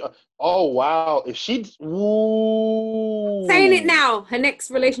 Oh wow! If she, ooh. Saying it now, her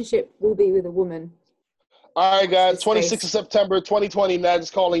next relationship will be with a woman. All right, guys. This 26th face. of September, 2020. Nadz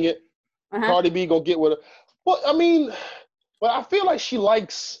is calling it. Cardi B gonna get with her. Well, I mean, but I feel like she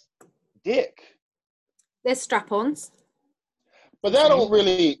likes dick. There's strap-ons. But that don't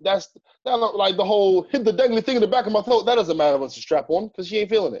really. That don't like the whole hit the dangly thing in the back of my throat. That doesn't matter when it's a strap on because she ain't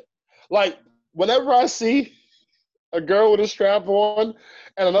feeling it. Like whenever I see a girl with a strap on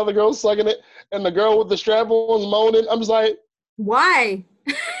and another girl sucking it, and the girl with the strap on moaning, I'm just like, why?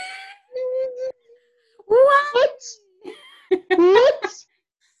 what? What?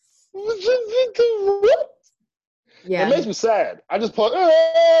 What? Yeah. It makes me sad. I just put,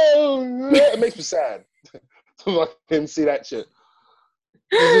 it makes me sad to fucking see that shit.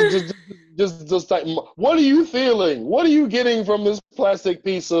 Just like, what are you feeling? What are you getting from this plastic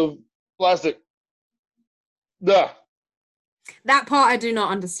piece of plastic? Duh. That part I do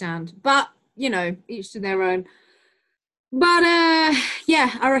not understand. But, you know, each to their own. But,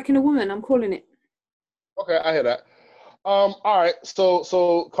 yeah, I reckon a woman. I'm calling it. Okay, I hear that. All right.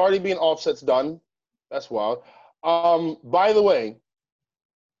 So Cardi B and Offset's done. That's wild. By the way,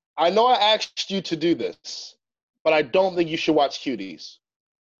 I know I asked you to do this, but I don't think you should watch Cuties.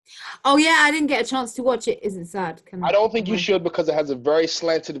 Oh, yeah, I didn't get a chance to watch it. Is it sad? I don't think you should because it has a very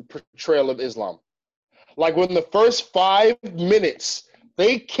slanted portrayal of Islam. Like when the first 5 minutes,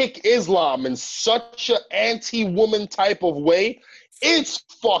 they kick Islam in such an anti-woman type of way, it's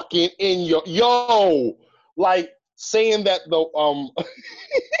fucking in yo, like saying that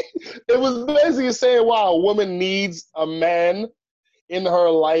it was basically saying, wow, a woman needs a man in her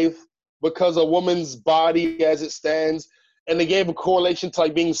life because a woman's body as it stands, and they gave a correlation to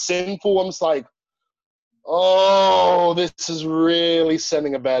like being sinful. I'm just like, oh, this is really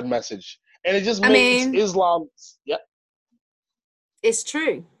sending a bad message. And it just makes Islam, yeah. It's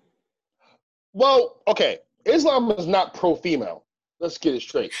true. Well, okay, Islam is not pro-female. Let's get it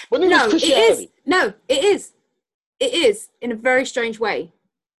straight. But no, Christianity. It is. It is, in a very strange way.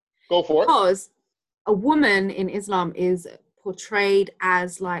 Go for it. Because a woman in Islam is portrayed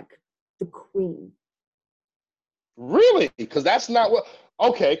as like the queen. Really? Because that's not what...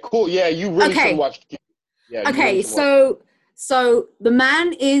 Okay, cool. Yeah, you really should watch... Yeah, okay, really so the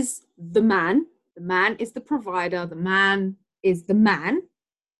man is the man. The man is the provider. The man is the man.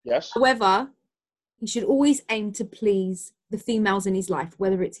 Yes. However, he should always aim to please the females in his life,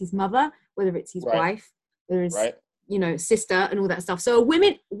 whether it's his mother, whether it's his wife, whether it's you know, sister and all that stuff. So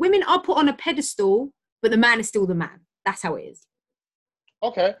women are put on a pedestal, but the man is still the man. That's how it is.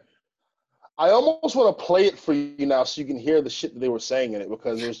 Okay. I almost want to play it for you now so you can hear the shit that they were saying in it,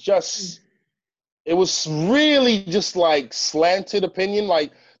 because it was really just like slanted opinion.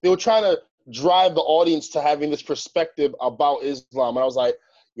 Like they were trying to drive the audience to having this perspective about Islam. And I was like,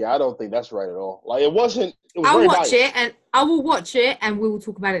 yeah, I don't think that's right at all. Like it was I'll watch it, and I will watch it, and we will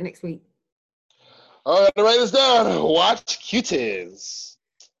talk about it next week. All right, write this down. Watch Cuties.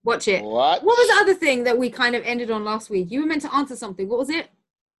 Watch it. What was the other thing that we kind of ended on last week? You were meant to answer something. What was it?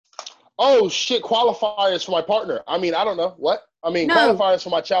 Oh, shit, qualifiers for my partner. I mean, I don't know. What? Qualifiers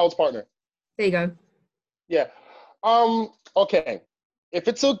for my child's partner. There you go. Yeah. Okay. If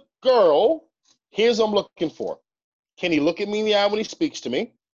it's a girl, here's what I'm looking for. Can he look at me in the eye when he speaks to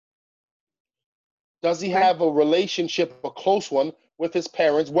me? Does he have a relationship, a close one, with his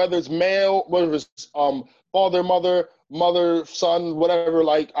parents, whether it's male, whether it's father, mother, son, whatever?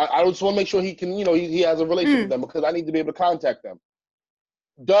 Like, I just want to make sure he can, he has a relationship with them, because I need to be able to contact them.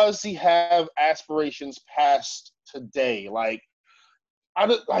 Does he have aspirations past today? Like,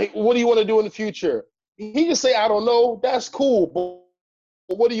 what do you want to do in the future? He can say, I don't know. That's cool,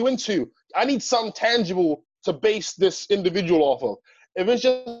 but what are you into? I need something tangible to base this individual off of. If it's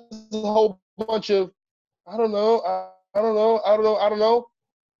just a whole bunch of, I don't know, don't know.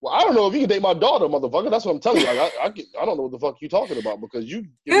 Well, I don't know if you can date my daughter, motherfucker. That's what I'm telling you. Like, I don't know what the fuck you talking about because you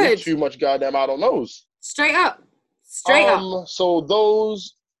give me too much goddamn I don't knows. Straight up. Straight up. So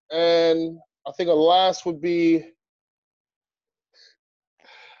those, and I think a last would be,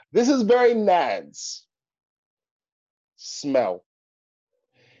 this is very Nadz. Smell.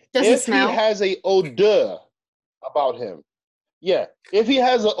 If he has a odor about him, yeah. If he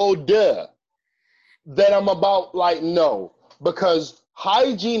has an odor, then I'm about like, no. Because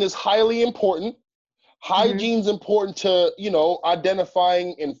hygiene is highly important. Hygiene's important to,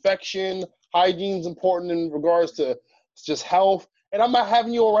 identifying infection. Hygiene's important in regards to just health. And I'm not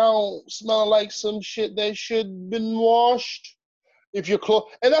having you around smelling like some shit that should have been washed. If you're close.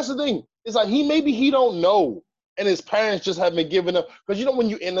 And that's the thing. It's like maybe he don't know. And his parents just haven't given him. Because when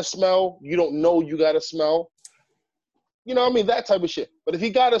you're in a smell, you don't know you got a smell. You know what I mean? That type of shit. But if he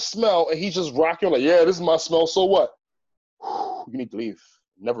got a smell and he's just rocking like, yeah, this is my smell, so what? You need to leave.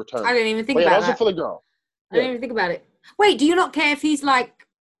 Never return. I didn't even think about that. For the girl. I didn't even think about it. Wait, do you not care if he's like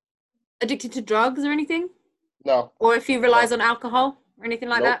addicted to drugs or anything? No. Or if he relies on alcohol or anything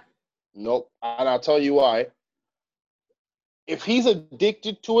like that? Nope. And I'll tell you why. If he's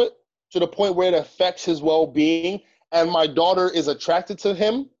addicted to it to the point where it affects his well-being and my daughter is attracted to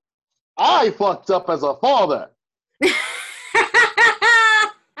him, I fucked up as a father.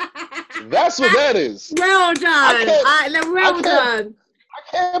 That's what that is. Well done. Well done. I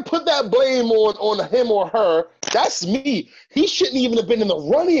can't put that blame on him or her. That's me. He shouldn't even have been in the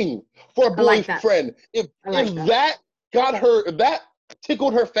running for a boyfriend. If that got her, if that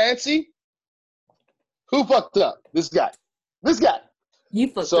tickled her fancy, who fucked up? This guy. You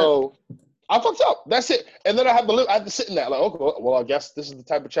fucked up. So I fucked up. That's it. And then I have to sit in that. Like, okay, well, I guess this is the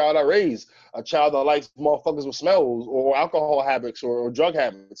type of child I raise. A child that likes motherfuckers with smells or alcohol habits or drug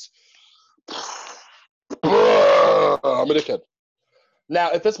habits. I'm a dickhead.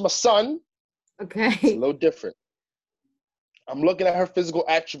 Now, if it's my son, it's a little different. I'm looking at her physical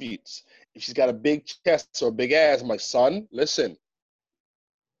attributes. If she's got a big chest or a big ass, I'm like, son, listen,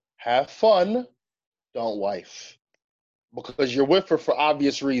 have fun, don't wife. Because you're with her for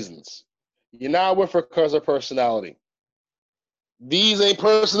obvious reasons. You're not with her because of personality. These ain't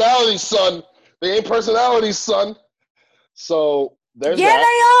personalities, son. They ain't personalities, son. So there's that. Yeah,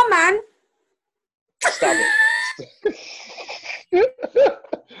 they are, man. Stop it.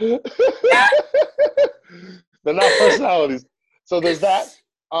 They're not personalities. So there's that.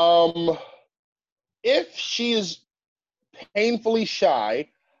 If she is painfully shy,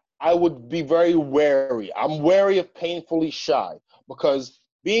 I would be very wary. I'm wary of painfully shy because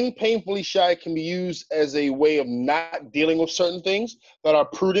being painfully shy can be used as a way of not dealing with certain things that are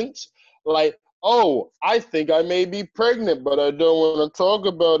prudent. Like, oh, I think I may be pregnant, but I don't want to talk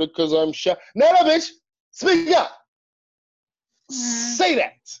about it because I'm shy. No, bitch. Speak up. Say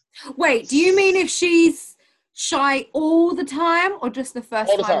that. Wait, do you mean if she's shy all the time or just the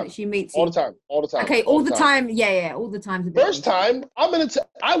first time that she meets you? All the time. Okay, all the time. Yeah, all the time. First time, I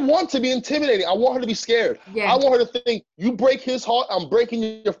want to be intimidating. I want her to be scared. Yeah. I want her to think, you break his heart, I'm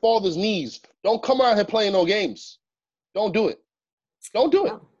breaking your father's knees. Don't come around here playing no games. Don't do it. Don't do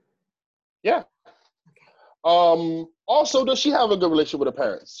it. Oh. Yeah. Also, does she have a good relationship with her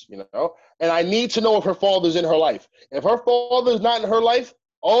parents? And I need to know if her father's in her life. If her father's not in her life,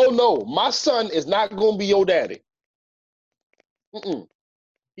 oh no, my son is not going to be your daddy.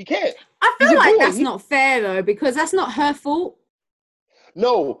 He can't. I feel like that's not fair though, because that's not her fault.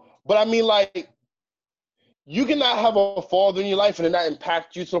 No, but I mean, like, you cannot have a father in your life and it not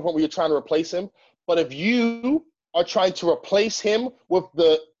impact you to the point where you're trying to replace him. But if you are trying to replace him with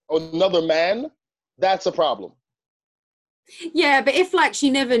another man, that's a problem. Yeah, but if she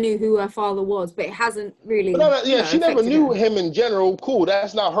never knew who her father was, but it hasn't really. She never knew him in general. Cool,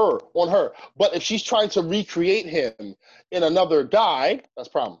 that's not on her. But if she's trying to recreate him in another guy, that's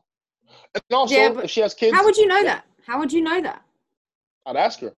a problem. And also, if she has kids, how would you know that? How would you know that? I'd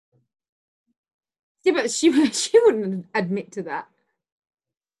ask her. Yeah, but she wouldn't admit to that.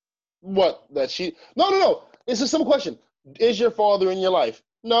 What? That she? No. It's a simple question. Is your father in your life?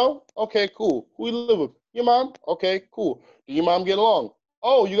 No. Okay, cool. Who you live with? Your mom? Okay, cool. Do your mom get along?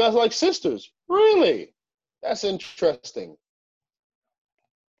 Oh, you guys are like sisters? Really? That's interesting.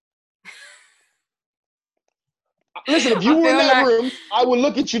 Listen, if you were in that room, I would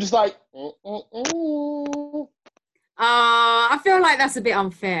look at you just like, I feel like that's a bit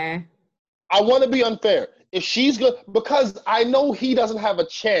unfair. I want to be unfair. If she's good, because I know he doesn't have a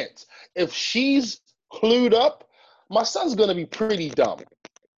chance. If she's clued up, my son's going to be pretty dumb.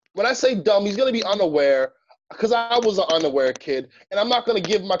 When I say dumb, he's going to be unaware because I was an unaware kid, and I'm not going to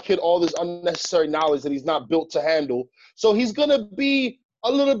give my kid all this unnecessary knowledge that he's not built to handle. So he's going to be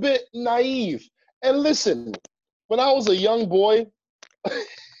a little bit naive. And listen, when I was a young boy,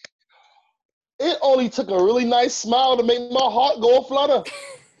 it only took a really nice smile to make my heart go flutter.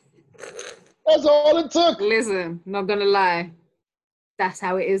 That's all it took. Listen, not gonna lie, that's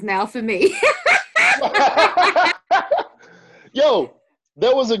how it is now for me. Yo,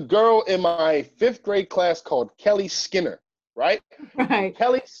 there was a girl in my 5th grade class called Kelly Skinner, right? Right.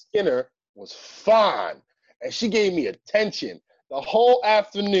 Kelly Skinner was fine, and she gave me attention the whole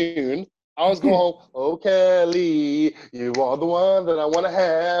afternoon. I was going, oh, Kelly, you are the one that I want to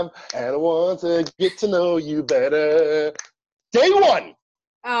have, and I want to get to know you better. Day one.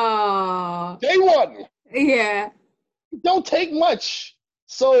 Oh. Day one. Yeah. Don't take much.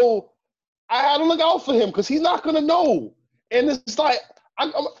 So I had to look out for him because he's not going to know. And it's like,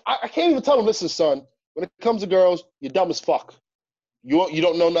 I can't even tell him, listen, son, when it comes to girls, you're dumb as fuck. You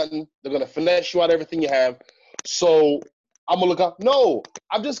don't know nothing. They're going to finesse you out everything you have. So I'm going to look out. No,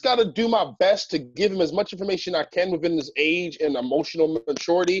 I've just got to do my best to give him as much information I can within his age and emotional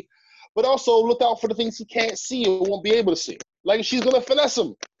maturity, but also look out for the things he can't see or won't be able to see. Like she's going to finesse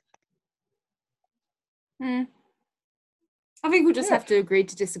him. I think we'll just have to agree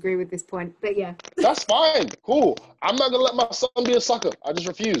to disagree with this point, but yeah. That's fine. Cool. I'm not going to let my son be a sucker. I just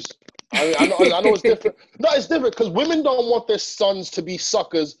refuse. I know it's different. No, it's different because women don't want their sons to be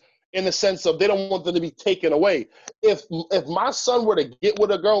suckers in the sense of they don't want them to be taken away. If my son were to get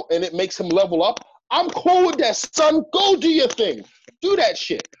with a girl and it makes him level up, I'm cool with that, son. Go do your thing. Do that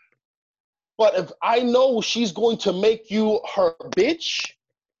shit. But if I know she's going to make you her bitch,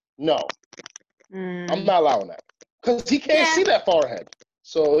 no. I'm not allowing that. Because he can't see that far ahead.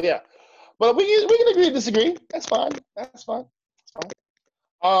 So, yeah. But we can agree to disagree. That's fine. That's fine. That's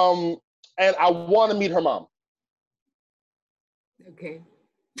fine. And I want to meet her mom. Okay.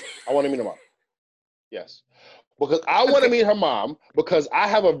 I want to meet her mom. Yes. Because I want to meet her mom because I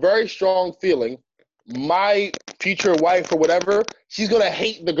have a very strong feeling my future wife or whatever, she's going to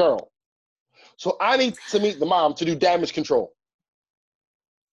hate the girl. So I need to meet the mom to do damage control.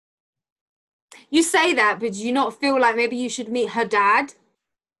 You say that, but do you not feel like maybe you should meet her dad?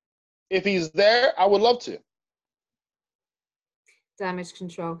 If he's there, I would love to. Damage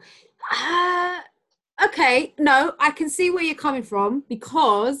control. Okay, no, I can see where you're coming from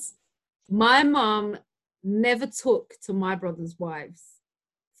because my mum never took to my brother's wives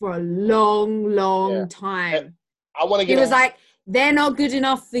for a long time. And I want to get. He was like, they're not good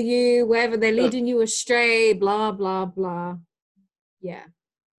enough for you, whether they're leading you astray, blah blah blah. Yeah.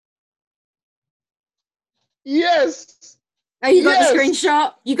 Yes. Oh, you got the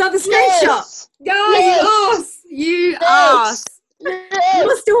screenshot? You got the screenshot? Yes. You ass.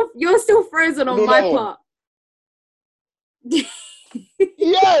 Yes. You're still frozen on my part.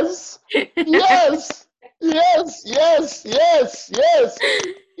 Yes. Yes. Yes. Yes. Yes.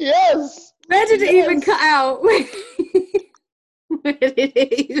 Yes. Where did it even cut out? Where did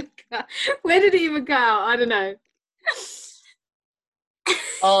it even cut out? I don't know.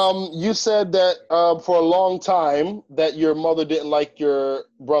 You said that for a long time that your mother didn't like your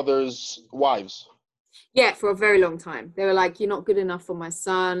brother's wives. Yeah, for a very long time. They were like, you're not good enough for my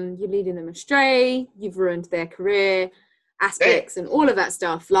son. You're leading them astray. You've ruined their career aspects and all of that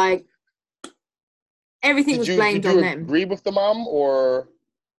stuff. Like, everything was blamed on them. Did you agree with the mom or?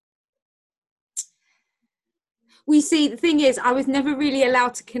 We see, the thing is, I was never really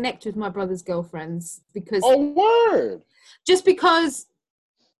allowed to connect with my brother's girlfriends because... Oh, word! Just because,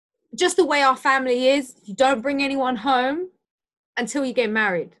 just the way our family is, you don't bring anyone home until you get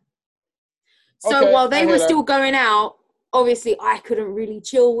married. So while they were still going out, obviously I couldn't really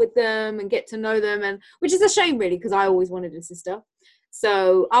chill with them and get to know them, and which is a shame really because I always wanted a sister.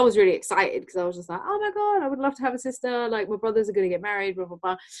 So I was really excited because I was just like, oh my God, I would love to have a sister. Like my brothers are going to get married, blah, blah,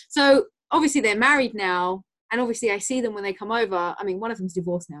 blah. So obviously they're married now. And obviously I see them when they come over. I mean, one of them's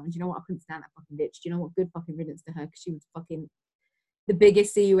divorced now. And do you know what? I couldn't stand that fucking bitch. Do you know what? Good fucking riddance to her because she was fucking the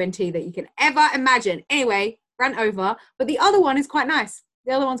biggest cunt that you can ever imagine. Anyway, ran over. But the other one is quite nice.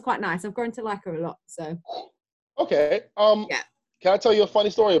 The other one's quite nice. I've grown to like her a lot. So. Okay. Yeah. Can I tell you a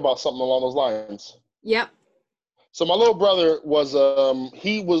funny story about something along those lines? Yep. So my little brother was,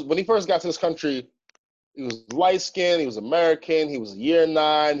 when he first got to this country, he was light-skinned, he was American, he was year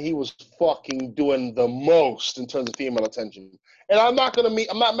 9, he was fucking doing the most in terms of female attention. And I'm not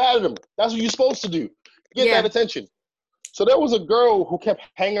mad at him. That's what you're supposed to do. Get that attention. So there was a girl who kept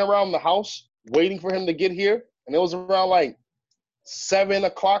hanging around the house waiting for him to get here. And it was around like 7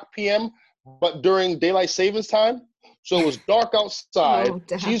 o'clock p.m., but during daylight savings time. So it was dark outside. Oh,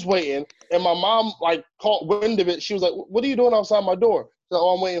 damn. She's waiting, and my mom like caught wind of it. She was like, "What are you doing outside my door?" She's like,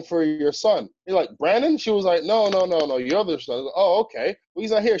 "Oh, I'm waiting for your son." He's like, "Brandon?" She was like, "No, your other son." I was like, "Oh, okay. Well, he's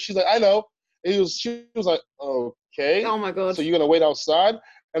not here." She's like, "I know." And she was like, "Okay. Oh my God. So you're gonna wait outside?"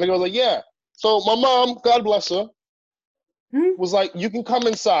 And the girl was like, "Yeah." So my mom, God bless her, was like, "You can come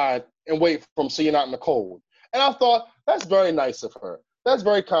inside and wait for him so you're not in the cold." And I thought, that's very nice of her. That's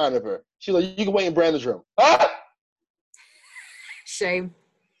very kind of her. She's like, "You can wait in Brandon's room." Ah! Shame.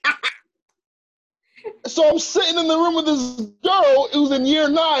 So I'm sitting in the room with this girl who's in year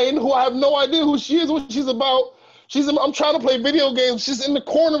 9, who I have no idea who she is, what she's about. I'm trying to play video games. She's in the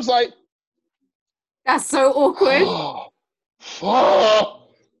corner. It's like, That's so awkward. oh, fuck.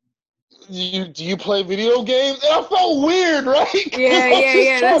 Do you play video games? And I felt weird, right?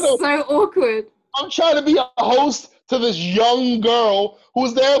 Yeah. That's so awkward. I'm trying to be a host to this young girl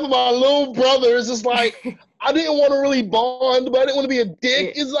who's there with my little brother. It's just like, I didn't want to really bond, but I didn't want to be a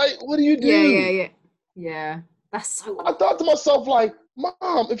dick. It's like, what do you do? Yeah. That's so I thought to myself, like,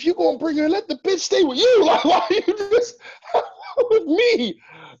 Mom, if you gonna bring her, let the bitch stay with you. Like, why are you just with me?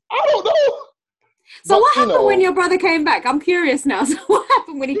 I don't know. So what happened when your brother came back? I'm curious now. So what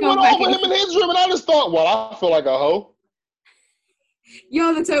happened when he came back? He went over him in his room, and I just thought, well, I feel like a hoe.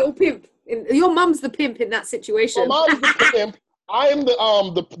 You're the total pimp. Your mum's the pimp in that situation. My mom's the pimp. I am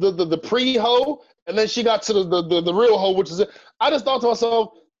the pre-hoe, and then she got to the real hoe, which is it. I just thought to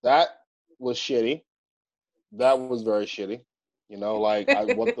myself, that was shitty. That was very shitty. You know, like,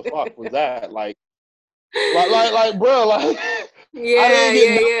 what the fuck was that? Like, bro, like, I didn't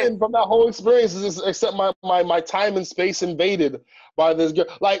get nothing from that whole experience except my time and space invaded by this girl.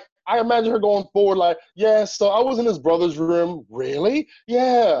 Like, I imagine her going forward, like, yeah, so I was in his brother's room. Really?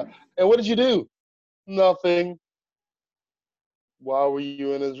 Yeah. And what did you do? Nothing. Why were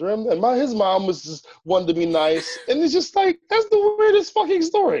you in his room then? His mom was just wanted to be nice. And it's just like, that's the weirdest fucking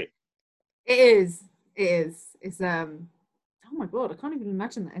story. It is. It's oh my God, I can't even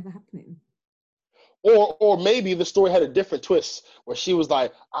imagine that ever happening. Or maybe the story had a different twist where she was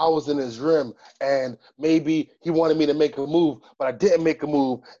like, I was in his room and maybe he wanted me to make a move, but I didn't make a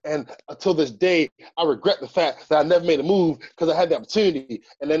move. And until this day, I regret the fact that I never made a move because I had the opportunity.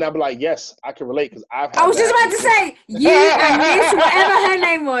 And then I'd be like, yes, I can relate because I've had I was just about to say, you and Miss, whatever her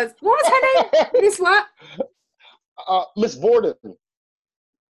name was. What was her name? Miss what? Miss Borden.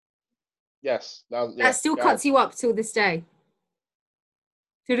 Yes. That still cuts you up till this day.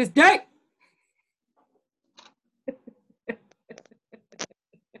 To this day.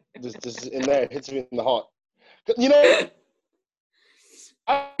 This in there, it hits me in the heart. You know,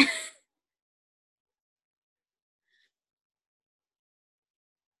 oh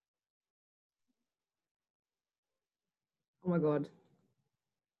my God.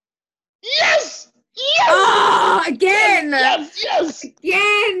 Yes! Oh, again! Yes!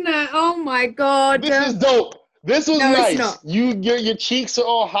 Again! Oh my God. This is dope. This was nice. It's not. Your cheeks are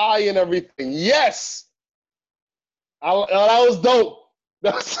all high and everything. Yes! That was dope.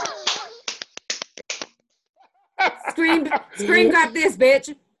 Screen grab this,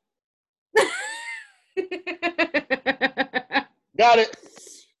 bitch. Got it.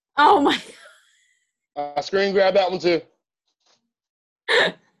 Oh my God. Screen grab that one too.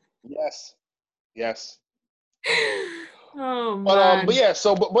 Yes. Oh man.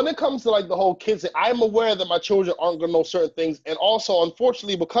 But when it comes to like the whole kids thing, I'm aware that my children aren't gonna know certain things, and also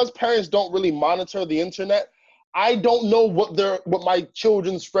unfortunately because parents don't really monitor the internet, I don't know what my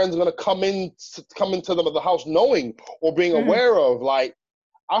children's friends are gonna come into the house knowing or being aware of. Like,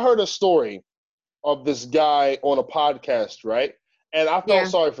 I heard a story of this guy on a podcast, right? And I felt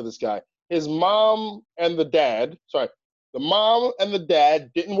sorry for this guy. The mom and the dad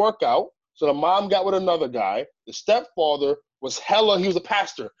didn't work out. So the mom got with another guy. The stepfather was he was a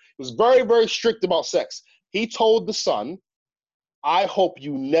pastor. He was very, very strict about sex. He told the son, I hope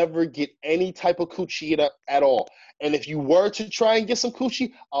you never get any type of coochie at all. And if you were to try and get some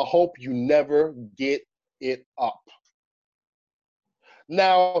coochie, I hope you never get it up.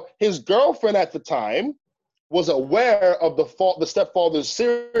 Now, his girlfriend at the time was aware of the stepfather's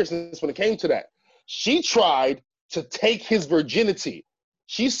seriousness when it came to that. She tried to take his virginity.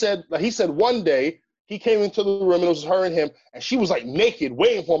 He said one day he came into the room and it was her and him, and she was like naked,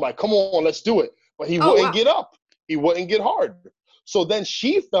 waiting for him, like, come on, let's do it. But he wouldn't get up. He wouldn't get hard. So then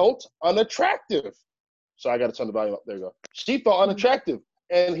she felt unattractive. So I got to turn the volume up. There you go. She felt unattractive.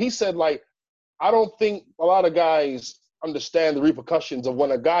 And he said, like, I don't think a lot of guys understand the repercussions of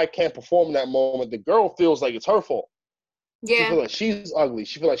when a guy can't perform in that moment. The girl feels like it's her fault. Yeah. She feels like she's ugly.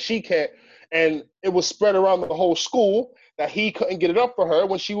 She feels like she can't. And it was spread around the whole school that he couldn't get it up for her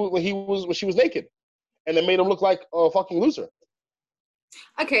when she was naked. and it made him look like a fucking loser.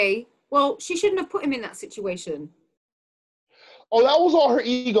 Okay, well, she shouldn't have put him in that situation. Oh, that was all her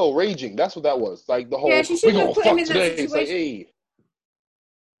ego raging. That's what that was. Like the whole, Yeah, she we shouldn't gonna have put him fuck in that today. It's like, situation. hey.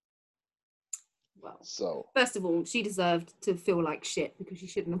 Well, So first of all, she deserved to feel like shit because she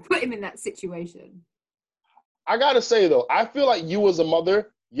shouldn't have put him in that situation. I gotta say though, I feel like you as a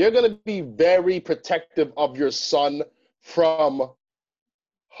mother, you're gonna be very protective of your son from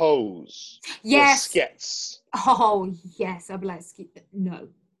hoes or Yes. skets. Oh, yes. I'll be like, no.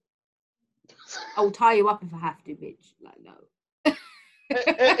 I'll tie you up if I have to, bitch. Like, no.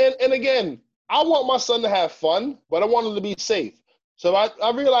 and again, I want my son to have fun, but I want him to be safe. So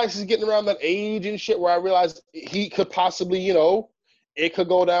I realize he's getting around that age and shit where I realize he could possibly, you know, it could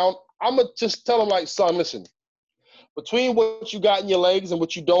go down. I'm going to just tell him, like, son, listen, between what you got in your legs and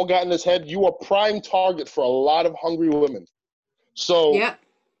what you don't got in his head, you are prime target for a lot of hungry women. So Yep.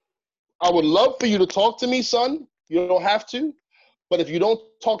 I would love for you to talk to me, son. You don't have to. But if you don't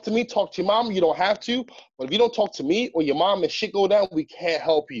talk to me, talk to your mom. You don't have to. But if you don't talk to me or your mom and shit go down, we can't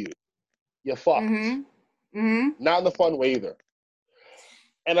help you. You're fucked. Mm-hmm. Mm-hmm. Not in the fun way either.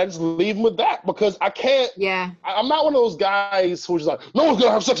 And I just leave him with that because I can't. Yeah. I'm not one of those guys who's just like, no one's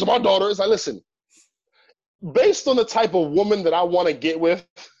gonna have sex with my daughter. It's like, listen, based on the type of woman that I want to get with,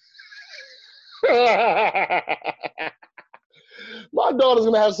 my daughter's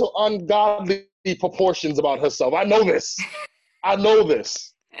gonna have some ungodly proportions about herself. I know this. I know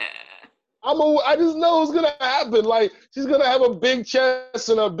this. I just know it's gonna happen. Like, she's gonna have a big chest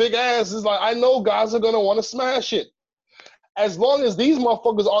and a big ass. It's like, I know guys are gonna want to smash it. As long as these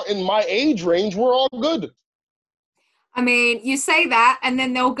motherfuckers are in my age range, we're all good. I mean, you say that, and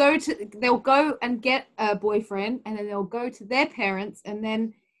then they'll go and get a boyfriend, and then they'll go to their parents, and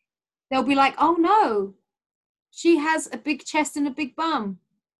then they'll be like, "Oh no, she has a big chest and a big bum.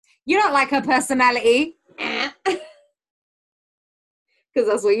 You don't like her personality." Because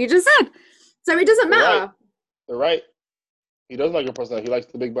that's what you just said. So it doesn't matter. They're right. He does like her personality. He likes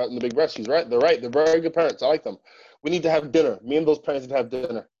the big butt and the big breast. She's right. They're right. They're very good parents. I like them. We need to have dinner. Me and those parents need to have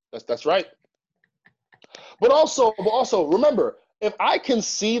dinner. That's right. But also, remember, if I can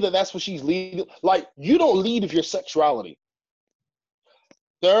see that that's what she's leading, like, you don't lead with your sexuality.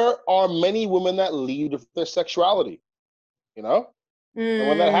 There are many women that lead with their sexuality, you know? And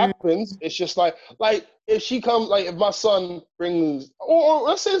when that happens, it's just like if she comes, like if my son brings, or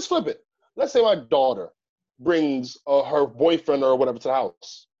let's say let's flip it. Let's say my daughter brings her boyfriend or whatever to the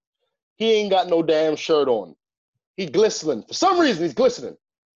house. He ain't got no damn shirt on. He glistening. For some reason, he's glistening.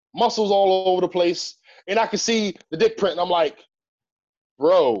 Muscles all over the place. And I can see the dick print. And I'm like,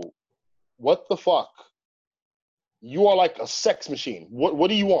 bro, what the fuck? You are like a sex machine. What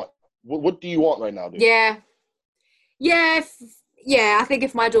do you want? What do you want right now, dude? Yeah. Yeah, I think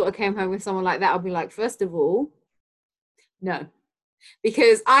if my daughter came home with someone like that, I'd be like, first of all, no.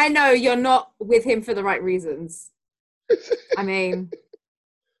 Because I know you're not with him for the right reasons. I mean,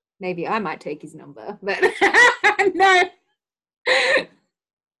 maybe I might take his number, but no.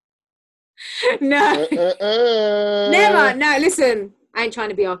 No. Never. No, listen. I ain't trying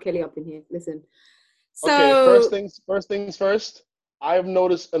to be R. Kelly up in here. Listen. So, okay, first things first. I've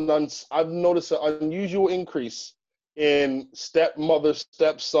noticed an unusual increase in stepmother,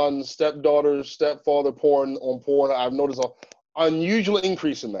 stepson, stepdaughter, stepfather porn. I've noticed an unusual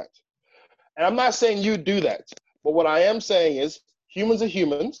increase in that. And I'm not saying you do that, but what I am saying is humans are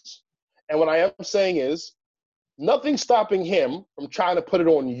humans. And what I am saying is nothing's stopping him from trying to put it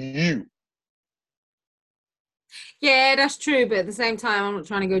on you. yeah, that's true. But at the same time, I'm not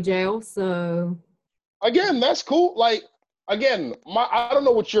trying to go jail. So Again, that's cool. Like, again, I don't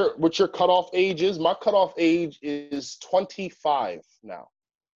know what your cutoff age is. My cutoff age is 25 now.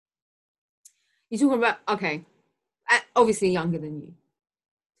 you're talking about, okay, obviously younger than you.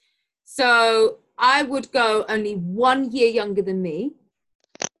 So I would go only 1 year younger than me.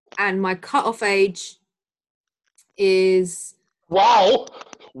 And my cutoff age is... Wow.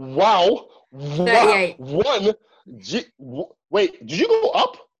 38. Wait, did you go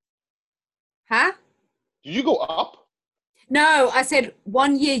up? Huh? Did you go up? No, I said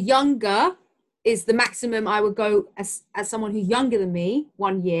 1 year younger is the maximum I would go as someone who's younger than me,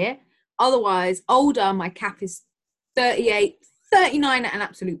 1 year. Otherwise, older, my cap is 38, 39 at an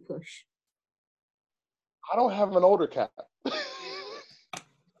absolute push. I don't have an older cap.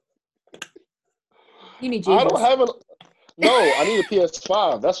 You need I Jesus. don't have No, I need a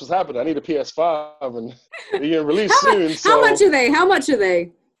PS5. That's what's happening. I need a PS5, and they're getting released soon. So, how much are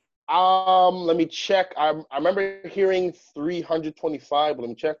they? Let me check. I remember hearing 325, but let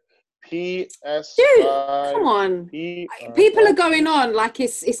me check. PS5. Dude, come on. PS5. People are going on like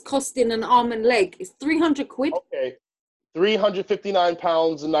it's costing an arm and leg. It's 300 quid. Okay.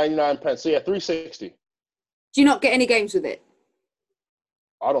 £359 and 99 pence. So yeah, 360. Do you not get any games with it?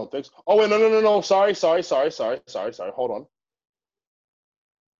 I don't think so. Oh wait, no. Sorry. Hold on.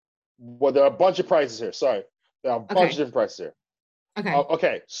 Well, there are a bunch of prices here. Sorry. There are a bunch of different prices here. Okay.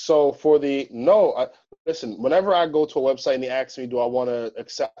 Okay. So listen, whenever I go to a website and they ask me, do I want to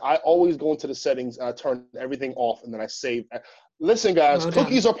accept, I always go into the settings and I turn everything off and then I save. Listen, guys, Well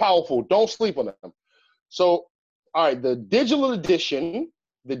cookies are powerful. Don't sleep on them. So, all right, the digital edition,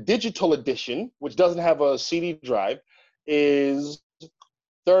 which doesn't have a CD drive, is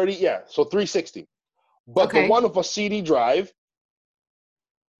 30, so 360. But the one with a CD drive,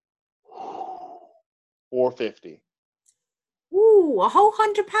 450. Ooh, a whole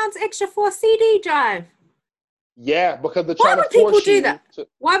 £100 extra for a CD drive. Yeah, because they're Why trying would to force people do you that? to,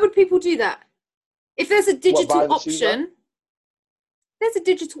 Why would people do that? If there's a digital buy the CD drive?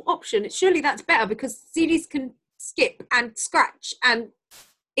 option, surely that's better because CDs can skip and scratch and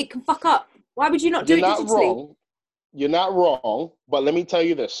it can fuck up. Why would you not do it digitally? You're not wrong, but let me tell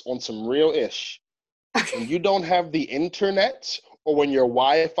you this on some real ish. When you don't have the internet or when your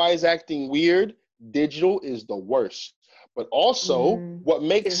Wi-Fi is acting weird, digital is the worst. But also, what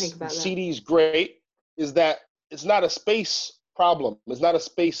makes CDs great is that it's not a space problem. It's not a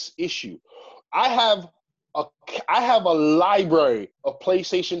space issue. I have a library of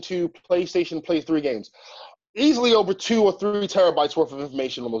PlayStation 2, PlayStation Play 3 games. Easily over 2 or 3 terabytes worth of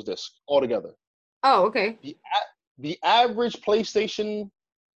information on those discs altogether. Oh, okay. The average PlayStation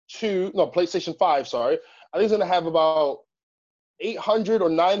 5, sorry, I think it's going to have about 800 or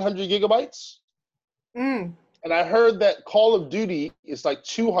 900 gigabytes. And I heard that Call of Duty is like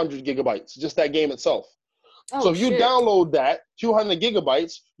 200 gigabytes, just that game itself. Oh, so if you download that 200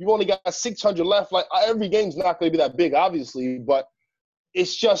 gigabytes, you've only got 600 left. Like every game's not going to be that big, obviously, but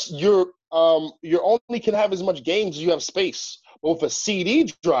it's just you only can have as much games as you have space. But with a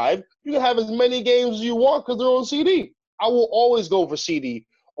CD drive, you can have as many games as you want because they're on CD. I will always go for CD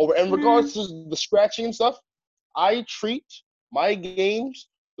over. In regards to the scratching and stuff, I treat my games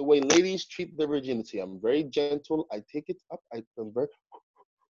the way ladies treat their virginity. I'm very gentle. I take it up. I convert.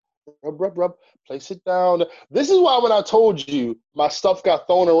 Rub, place it down. This is why when I told you my stuff got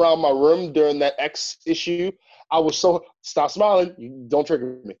thrown around my room during that X issue, I was so, stop smiling. You don't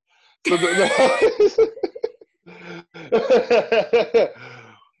trigger me.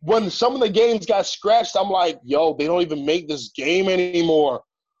 When some of the games got scratched, I'm like, yo, they don't even make this game anymore.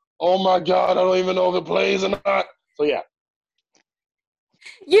 Oh my God, I don't even know if it plays or not. So yeah.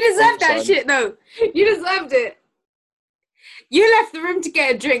 You deserved that shit though. You deserved it. You left the room to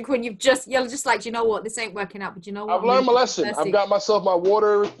get a drink when you're just like, you know what, this ain't working out, but you know what? I've learned my lesson. I've got myself my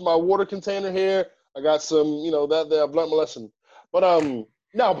water container here. I got some, that there. I've learned my lesson. But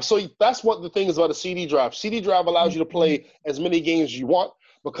no, so that's what the thing is about a CD drive. CD drive allows you to play as many games as you want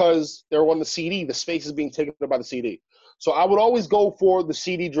because they're on the CD. The space is being taken up by the CD. So I would always go for the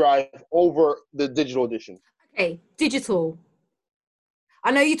CD drive over the digital edition. Okay, digital.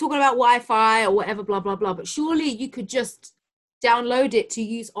 I know you're talking about Wi-Fi or whatever, blah, blah, blah, but surely you could just download it to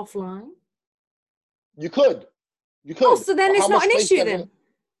use offline? You could. Oh, so then it's not an issue then?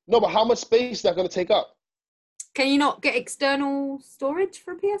 No, but how much space is that going to take up? Can you not get external storage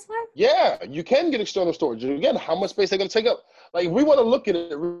for a PS5? Yeah, you can get external storage. Again, how much space they're going to take up? Like, if we want to look at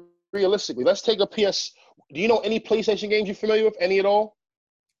it realistically, let's take a PS. Do you know any PlayStation games you're familiar with? Any at all?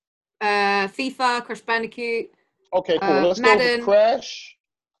 FIFA, Crash Bandicoot. Okay, cool. Let's Madden. go for Crash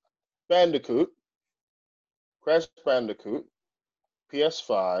Bandicoot,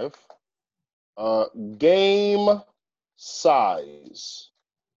 PS5, game size.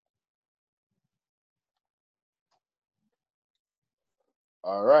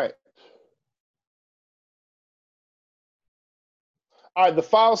 All right. All right, the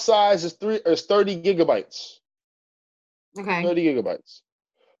file size is 30 gigabytes. Okay. 30 gigabytes.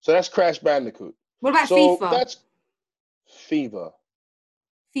 So that's Crash Bandicoot. What about FIFA? That's FIFA,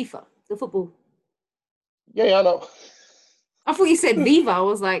 the football. Yeah, I know. I thought you said Viva. I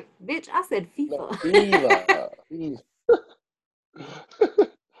was like, bitch, I said FIFA. No, FIFA.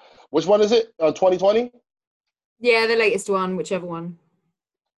 Which one is it? 2020? Yeah, the latest one, whichever one.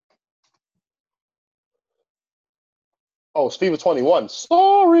 Oh, it's FIFA 21.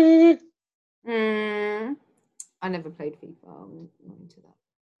 Sorry. I never played FIFA. I'm not into that.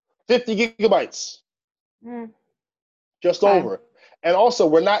 50 gigabytes. Just over. And also,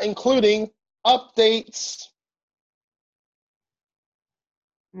 we're not including updates.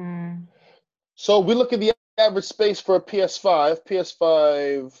 So we look at the average space for a PS5.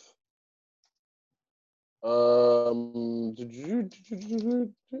 PS5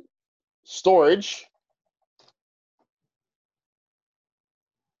 Storage,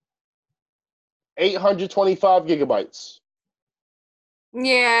 825 gigabytes.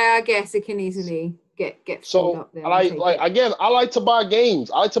 Yeah, I guess it can easily get filled So up there. I like to buy games.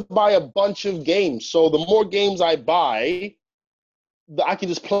 I like to buy a bunch of games. So the more games I buy, I can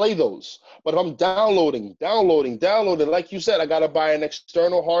just play those. But if I'm downloading, like you said, I gotta buy an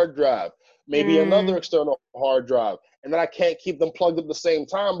external hard drive, maybe another external hard drive, and then I can't keep them plugged at the same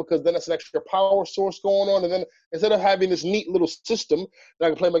time because then it's an extra power source going on. And then instead of having this neat little system that I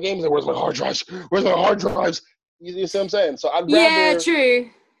can play my games, like, where's my hard drives? Where's my hard drives? You see what I'm saying? So I'd rather. Yeah, true.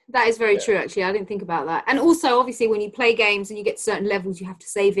 That is very true, actually. I didn't think about that. And also, obviously, when you play games and you get to certain levels, you have to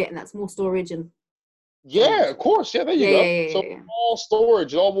save it, and that's more storage. And Yeah, of course. Yeah, there you go. So all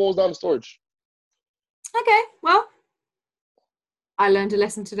storage. It all boils down to storage. Okay, well, I learned a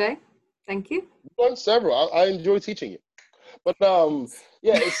lesson today. Thank you. You learned several. I enjoy teaching you. But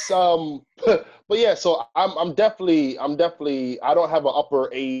yeah, it's but yeah, so I'm definitely I don't have an upper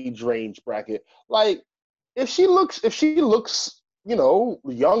age range bracket. Like if she looks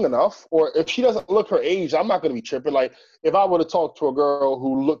young enough, or if she doesn't look her age, I'm not gonna be tripping. Like if I were to talk to a girl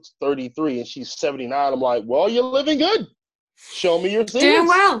who looks 33 and she's 79, I'm like, well, you're living good. Show me your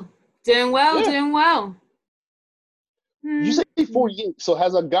singles. Doing well. You say 48. So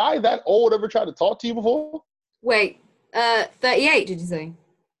has a guy that old ever tried to talk to you before? Wait, 38, did you say?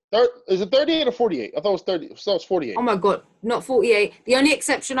 Is it 38 or 48? I thought it was 30. So it's 48. Oh my God, not 48. The only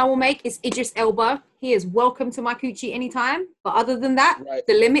exception I will make is Idris Elba. He is welcome to my coochie anytime. But other than that,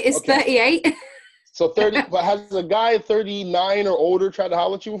 the limit is 38. So 30, but has a guy 39 or older tried to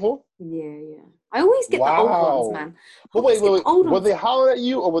holler at you before? Yeah. I always get the old ones, man. But wait. Were they hollering at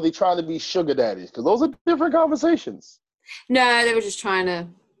you, or were they trying to be sugar daddies? Because those are different conversations. No, they were just trying to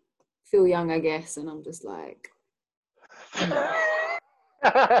feel young, I guess. And I'm just like...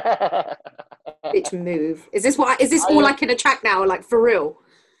 Bitch, move. Is this all I can attract now? Like, for real?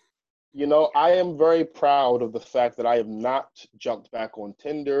 You know, I am very proud of the fact that I have not jumped back on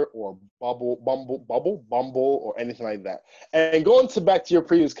Tinder or Bumble, or anything like that. And back to your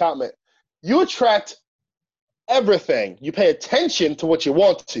previous comment, you attract everything. You pay attention to what you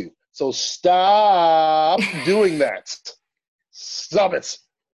want to. So stop doing that. Stop it.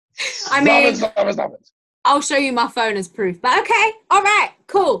 Stop it. I'll show you my phone as proof. But okay, all right,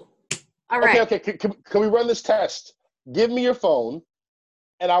 cool. All right. Okay. Can we run this test? Give me your phone,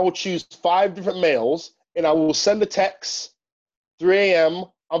 and I will choose 5 different males, and I will send a text, 3 a.m.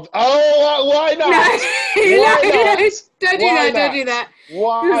 Why not? No, why not? Don't do that.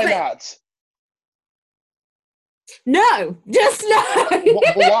 Why not? No, just no.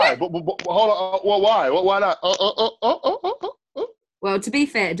 Why? Hold on. Well, why? Why not? Well, to be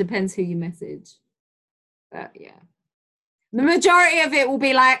fair, it depends who you message. But yeah, the majority of it will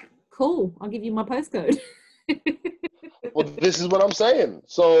be like, cool, I'll give you my postcode. Well, this is what I'm saying.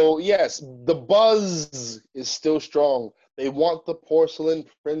 So yes, the buzz is still strong. They want the porcelain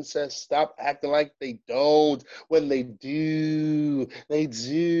princess. Stop acting like they don't. When they do, they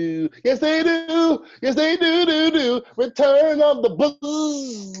do. Yes, they do. Yes, they do. Return of the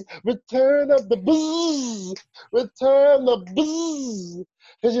buzz. Return of the buzz. Return the buzz.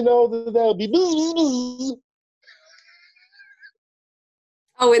 Because you know that there'll be buzz.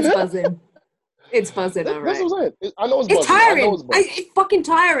 Oh, it's buzzing. It's buzzing, all right. That's what I'm saying. I know it's buzzing. Tiring. It's fucking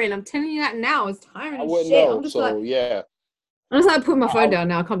tiring. I'm telling you that now. It's tiring as shit. Know, I'm just like, yeah. I'm just like putting my phone down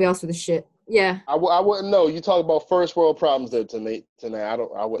now. I can't be asked for this shit. Yeah. I wouldn't know. You talk about first world problems there tonight. I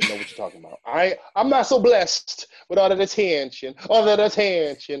wouldn't know what you're talking about. I'm not so blessed with all that attention. I'm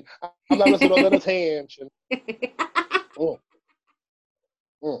not blessed with all that attention.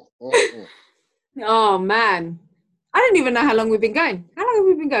 Oh man. I don't even know how long we've been going. How long have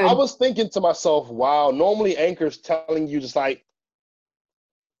we been going? I was thinking to myself, wow, normally Anchor's telling you just like,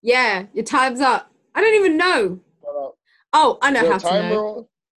 yeah, your time's up. I don't even know. Oh, I know how to know.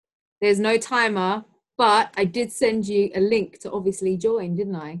 There's no timer, but I did send you a link to obviously join,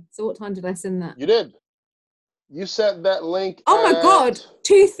 didn't I? So what time did I send that? You did. You sent that link. Oh my God,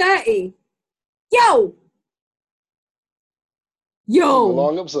 2:30. Yo.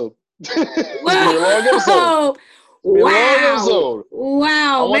 Long episode. Long episode. Wow.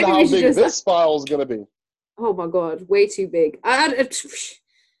 Wow. I wonder how big this file is gonna be. Oh my God, way too big.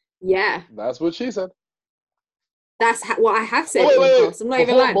 Yeah. That's what she said. That's what I have said. Wait. I'm not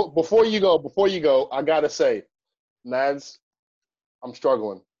even lying. Before you go, I gotta say, Nadz, I'm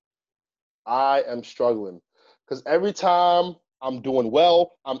struggling. I am struggling because every time I'm doing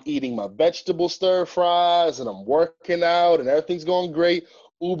well, I'm eating my vegetable stir fries and I'm working out and everything's going great.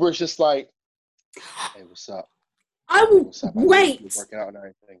 Uber's just like, Hey, what's up? I will What's up? wait. You're working out and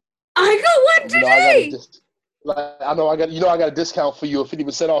everything. I got one today. I got a discount for you,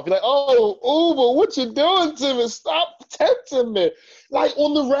 50% off. You're like, oh, Uber, what you doing to me? Stop tempting me. Like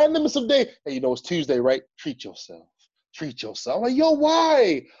on the randomest of day. Hey, it's Tuesday, right? Treat yourself. Treat yourself. I'm like, yo,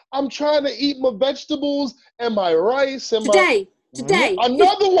 why? I'm trying to eat my vegetables and my rice and Today.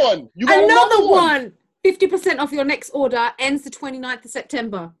 Another one. You got another one. 50% off your next order. Ends the 29th of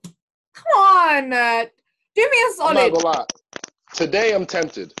September. Come on. Do me a solid. I'm not gonna lie. Today I'm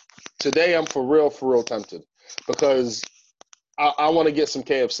tempted. Today I'm for real tempted. Because I want to get some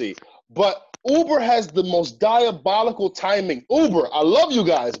KFC. But Uber has the most diabolical timing. Uber, I love you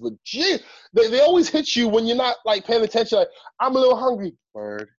guys, but gee, they always hit you when you're not like paying attention. Like, I'm a little hungry.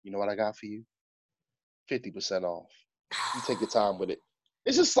 Word, you know what I got for you? 50% off. You take your time with it.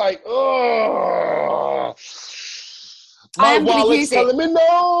 It's just like, oh, my wallet's telling me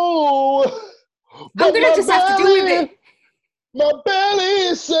no. I'm gonna just have to deal with it. My belly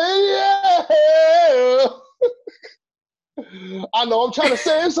is saying yeah. I know I'm trying to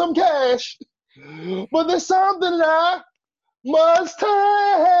save some cash, but there's something I must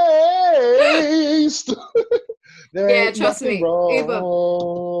taste. Yeah, trust me. Wrong. Uber.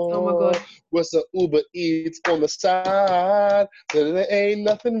 Oh my God. What's the Uber Eats on the side? There ain't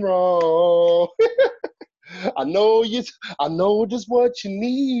nothing wrong. I know just what you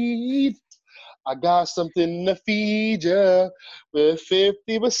need. I got something to feed you with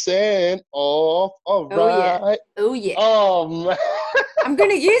 50% off. All right. Oh yeah. Oh man. I'm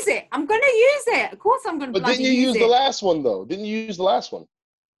gonna use it. Of course I'm gonna. But didn't you use the last one though? Didn't you use the last one?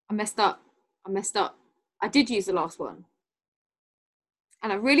 I messed up. I did use the last one,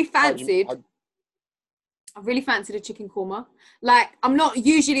 and I really fancied a chicken korma. Like, I'm not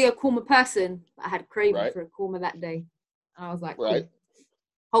usually a korma person, but I had a craving for a korma that day, and I was like, cool.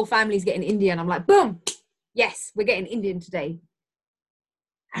 Whole family's getting Indian. I'm like, boom, yes, we're getting Indian today.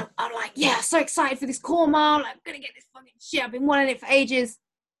 I'm like, yeah, so excited for this korma. I'm like, I'm gonna get this fucking shit. I've been wanting it for ages.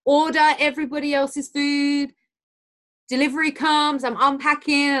 Order everybody else's food. Delivery comes. I'm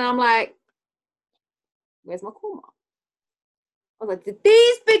unpacking, and I'm like, where's my korma? I was like, did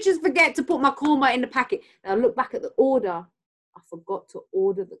these bitches forget to put my korma in the packet? And I look back at the order. I forgot to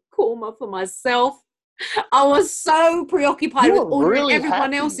order the korma for myself. I was so preoccupied with ordering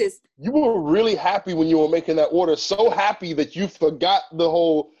everyone else's. You were really happy when you were making that order. So happy that you forgot the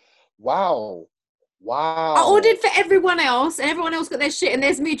whole, wow. I ordered for everyone else, and everyone else got their shit, and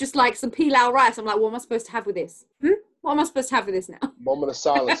there's me just like some pilau rice. I'm like, what am I supposed to have with this? What am I supposed to have with this now? Moment of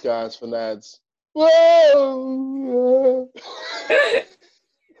silence, guys, for Nadz. Well,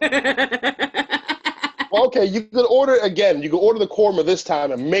 okay, you could order it again. You could order the korma this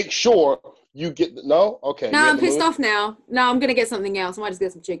time and make sure you get no. Okay. No, I'm pissed off now. No, I'm gonna get something else. I might just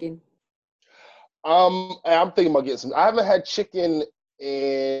get some chicken. I'm thinking about getting some. I haven't had chicken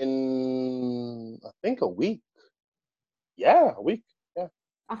in I think a week. Yeah, a week. Yeah.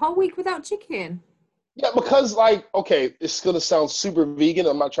 A whole week without chicken. Yeah, because okay, it's gonna sound super vegan.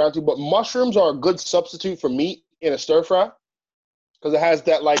 I'm not trying to, but mushrooms are a good substitute for meat in a stir fry because it has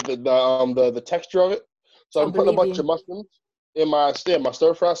that the texture of it. So I'm putting a bunch of mushrooms in my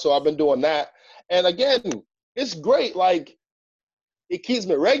stir fry. So I've been doing that, and again, it's great. Like, it keeps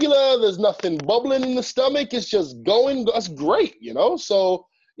me regular. There's nothing bubbling in the stomach. It's just going. That's great, So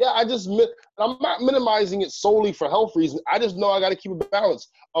yeah, I'm not minimizing it solely for health reasons. I just know I got to keep it balanced.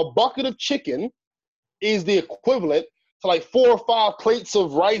 A bucket of chicken is the equivalent to like 4 or 5 plates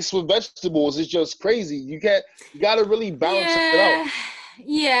of rice with vegetables. It's just crazy. You got to really balance it out.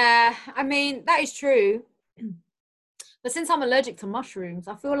 Yeah, I mean, that is true. But since I'm allergic to mushrooms,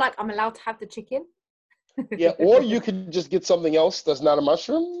 I feel like I'm allowed to have the chicken. Yeah, or you could just get something else that's not a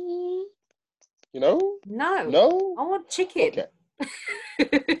mushroom. No. I want chicken. Okay.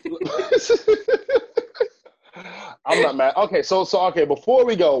 I'm not mad. Okay, so okay, before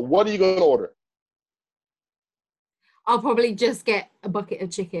we go, what are you going to order? I'll probably just get a bucket of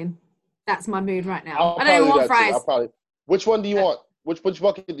chicken. That's my mood right now. I don't even want fries. Which one do you want? Which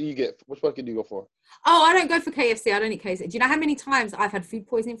bucket do you get? Which bucket do you go for? Oh, I don't go for KFC. I don't eat KFC. Do you know how many times I've had food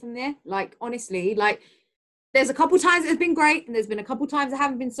poisoning from there? Like, honestly, there's a couple times it's been great, and there's been a couple times it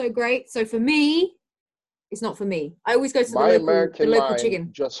haven't been so great. So for me, it's not for me. I always go to the local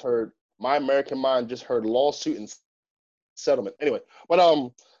chicken. My American mind just heard lawsuit and settlement. Anyway,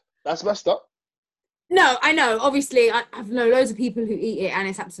 but that's messed up. No, I know. Obviously, I know loads of people who eat it, and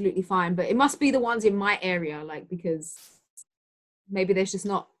it's absolutely fine. But it must be the ones in my area, because maybe there's just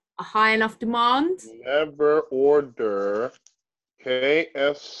not a high enough demand. Never order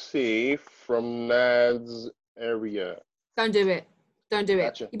KFC from Nadz area. Don't do it. Don't do it.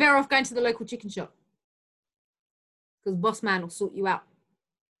 Gotcha. You're better off going to the local chicken shop. Because boss man will sort you out.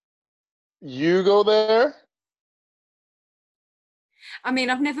 You go there? I mean,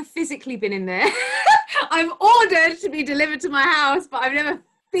 I've never physically been in there. I'm ordered to be delivered to my house, but I've never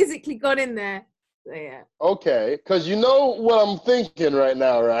physically gone in there. So, yeah. Okay, because you know what I'm thinking right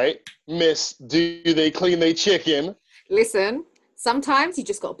now, right? Miss, do they clean their chicken? Listen, sometimes you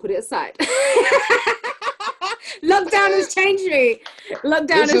just got to put it aside. Lockdown has changed me.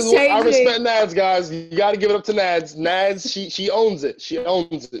 Lockdown has changed me. I respect Nadz, guys. You got to give it up to Nadz. Nadz, she owns it. She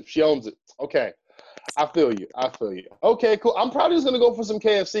owns it. She owns it. Okay. I feel you. Okay, cool. I'm probably just going to go for some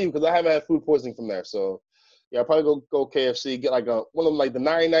KFC because I haven't had food poisoning from there. So, yeah, I'll probably go KFC, get like one of them, like the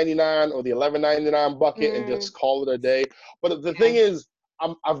 $9.99 or the $11.99 bucket and just call it a day. But the thing is,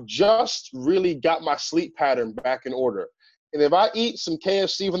 I've just really got my sleep pattern back in order. And if I eat some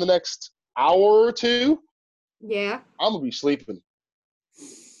KFC for the next hour or two, yeah, I'm gonna be sleeping.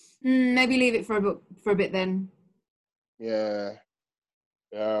 Maybe leave it for a bit then. Yeah.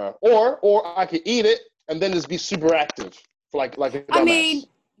 Or I could eat it and then just be super active for like a dumbass. I mean,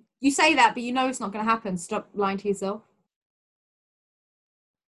 you say that, but you know it's not going to happen. Stop lying to yourself.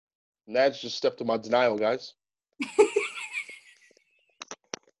 Nadz just stepped to my denial, guys.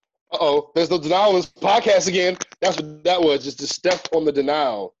 There's no denial in this podcast again. That's what that was. Just to step on the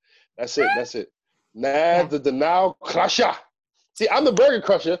denial. That's it. Nadz, the denial crusher. See, I'm the burger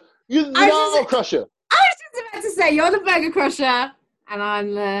crusher. You're the denial crusher. I was just about to say, you're the burger crusher, and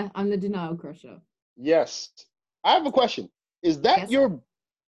I'm the denial crusher. Yes. I have a question. Is that your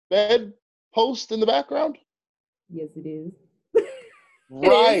bed post in the background? Yes, it is.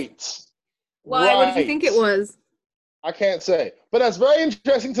 Right. Why? Right. What did you think it was? I can't say, but that's very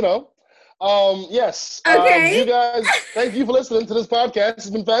interesting to know. Yes. Okay. You guys, thank you for listening to this podcast. It's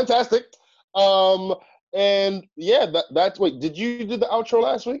been fantastic. And yeah, that's wait. Did you do the outro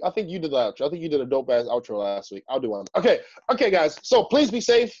last week? I think you did the outro. I think you did a dope ass outro last week. I'll do one. Okay, guys. So please be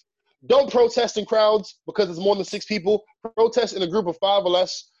safe. Don't protest in crowds because it's more than 6 people. Protest in a group of 5 or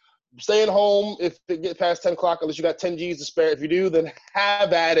less. Staying home if it gets past 10 o'clock, unless you got 10 G's to spare. If you do, then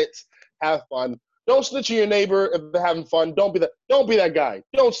have at it. Have fun. Don't snitch on your neighbor if they're having fun. Don't be that guy.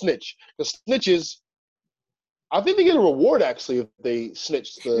 Don't snitch. Because snitches, I think they get a reward actually if they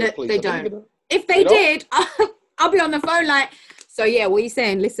snitch to the police. They don't. If they did, I'll be on the phone like, so yeah, what are you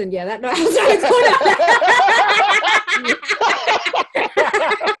saying? Listen, yeah, that Nadz,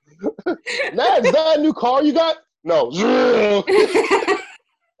 is that a new car you got? No.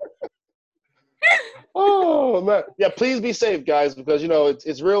 Oh man, yeah. Please be safe, guys, because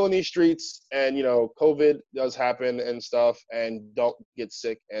it's real in these streets, and COVID does happen and stuff, and don't get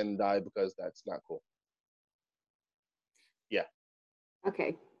sick and die because that's not cool. Yeah.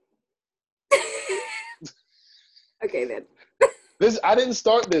 Okay. Okay then. I didn't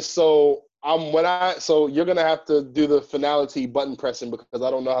start this, so you're gonna have to do the finality button pressing because I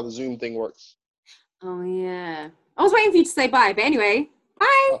don't know how the Zoom thing works. Oh yeah. I was waiting for you to say bye, but anyway,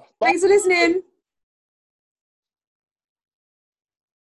 bye. Thanks for listening.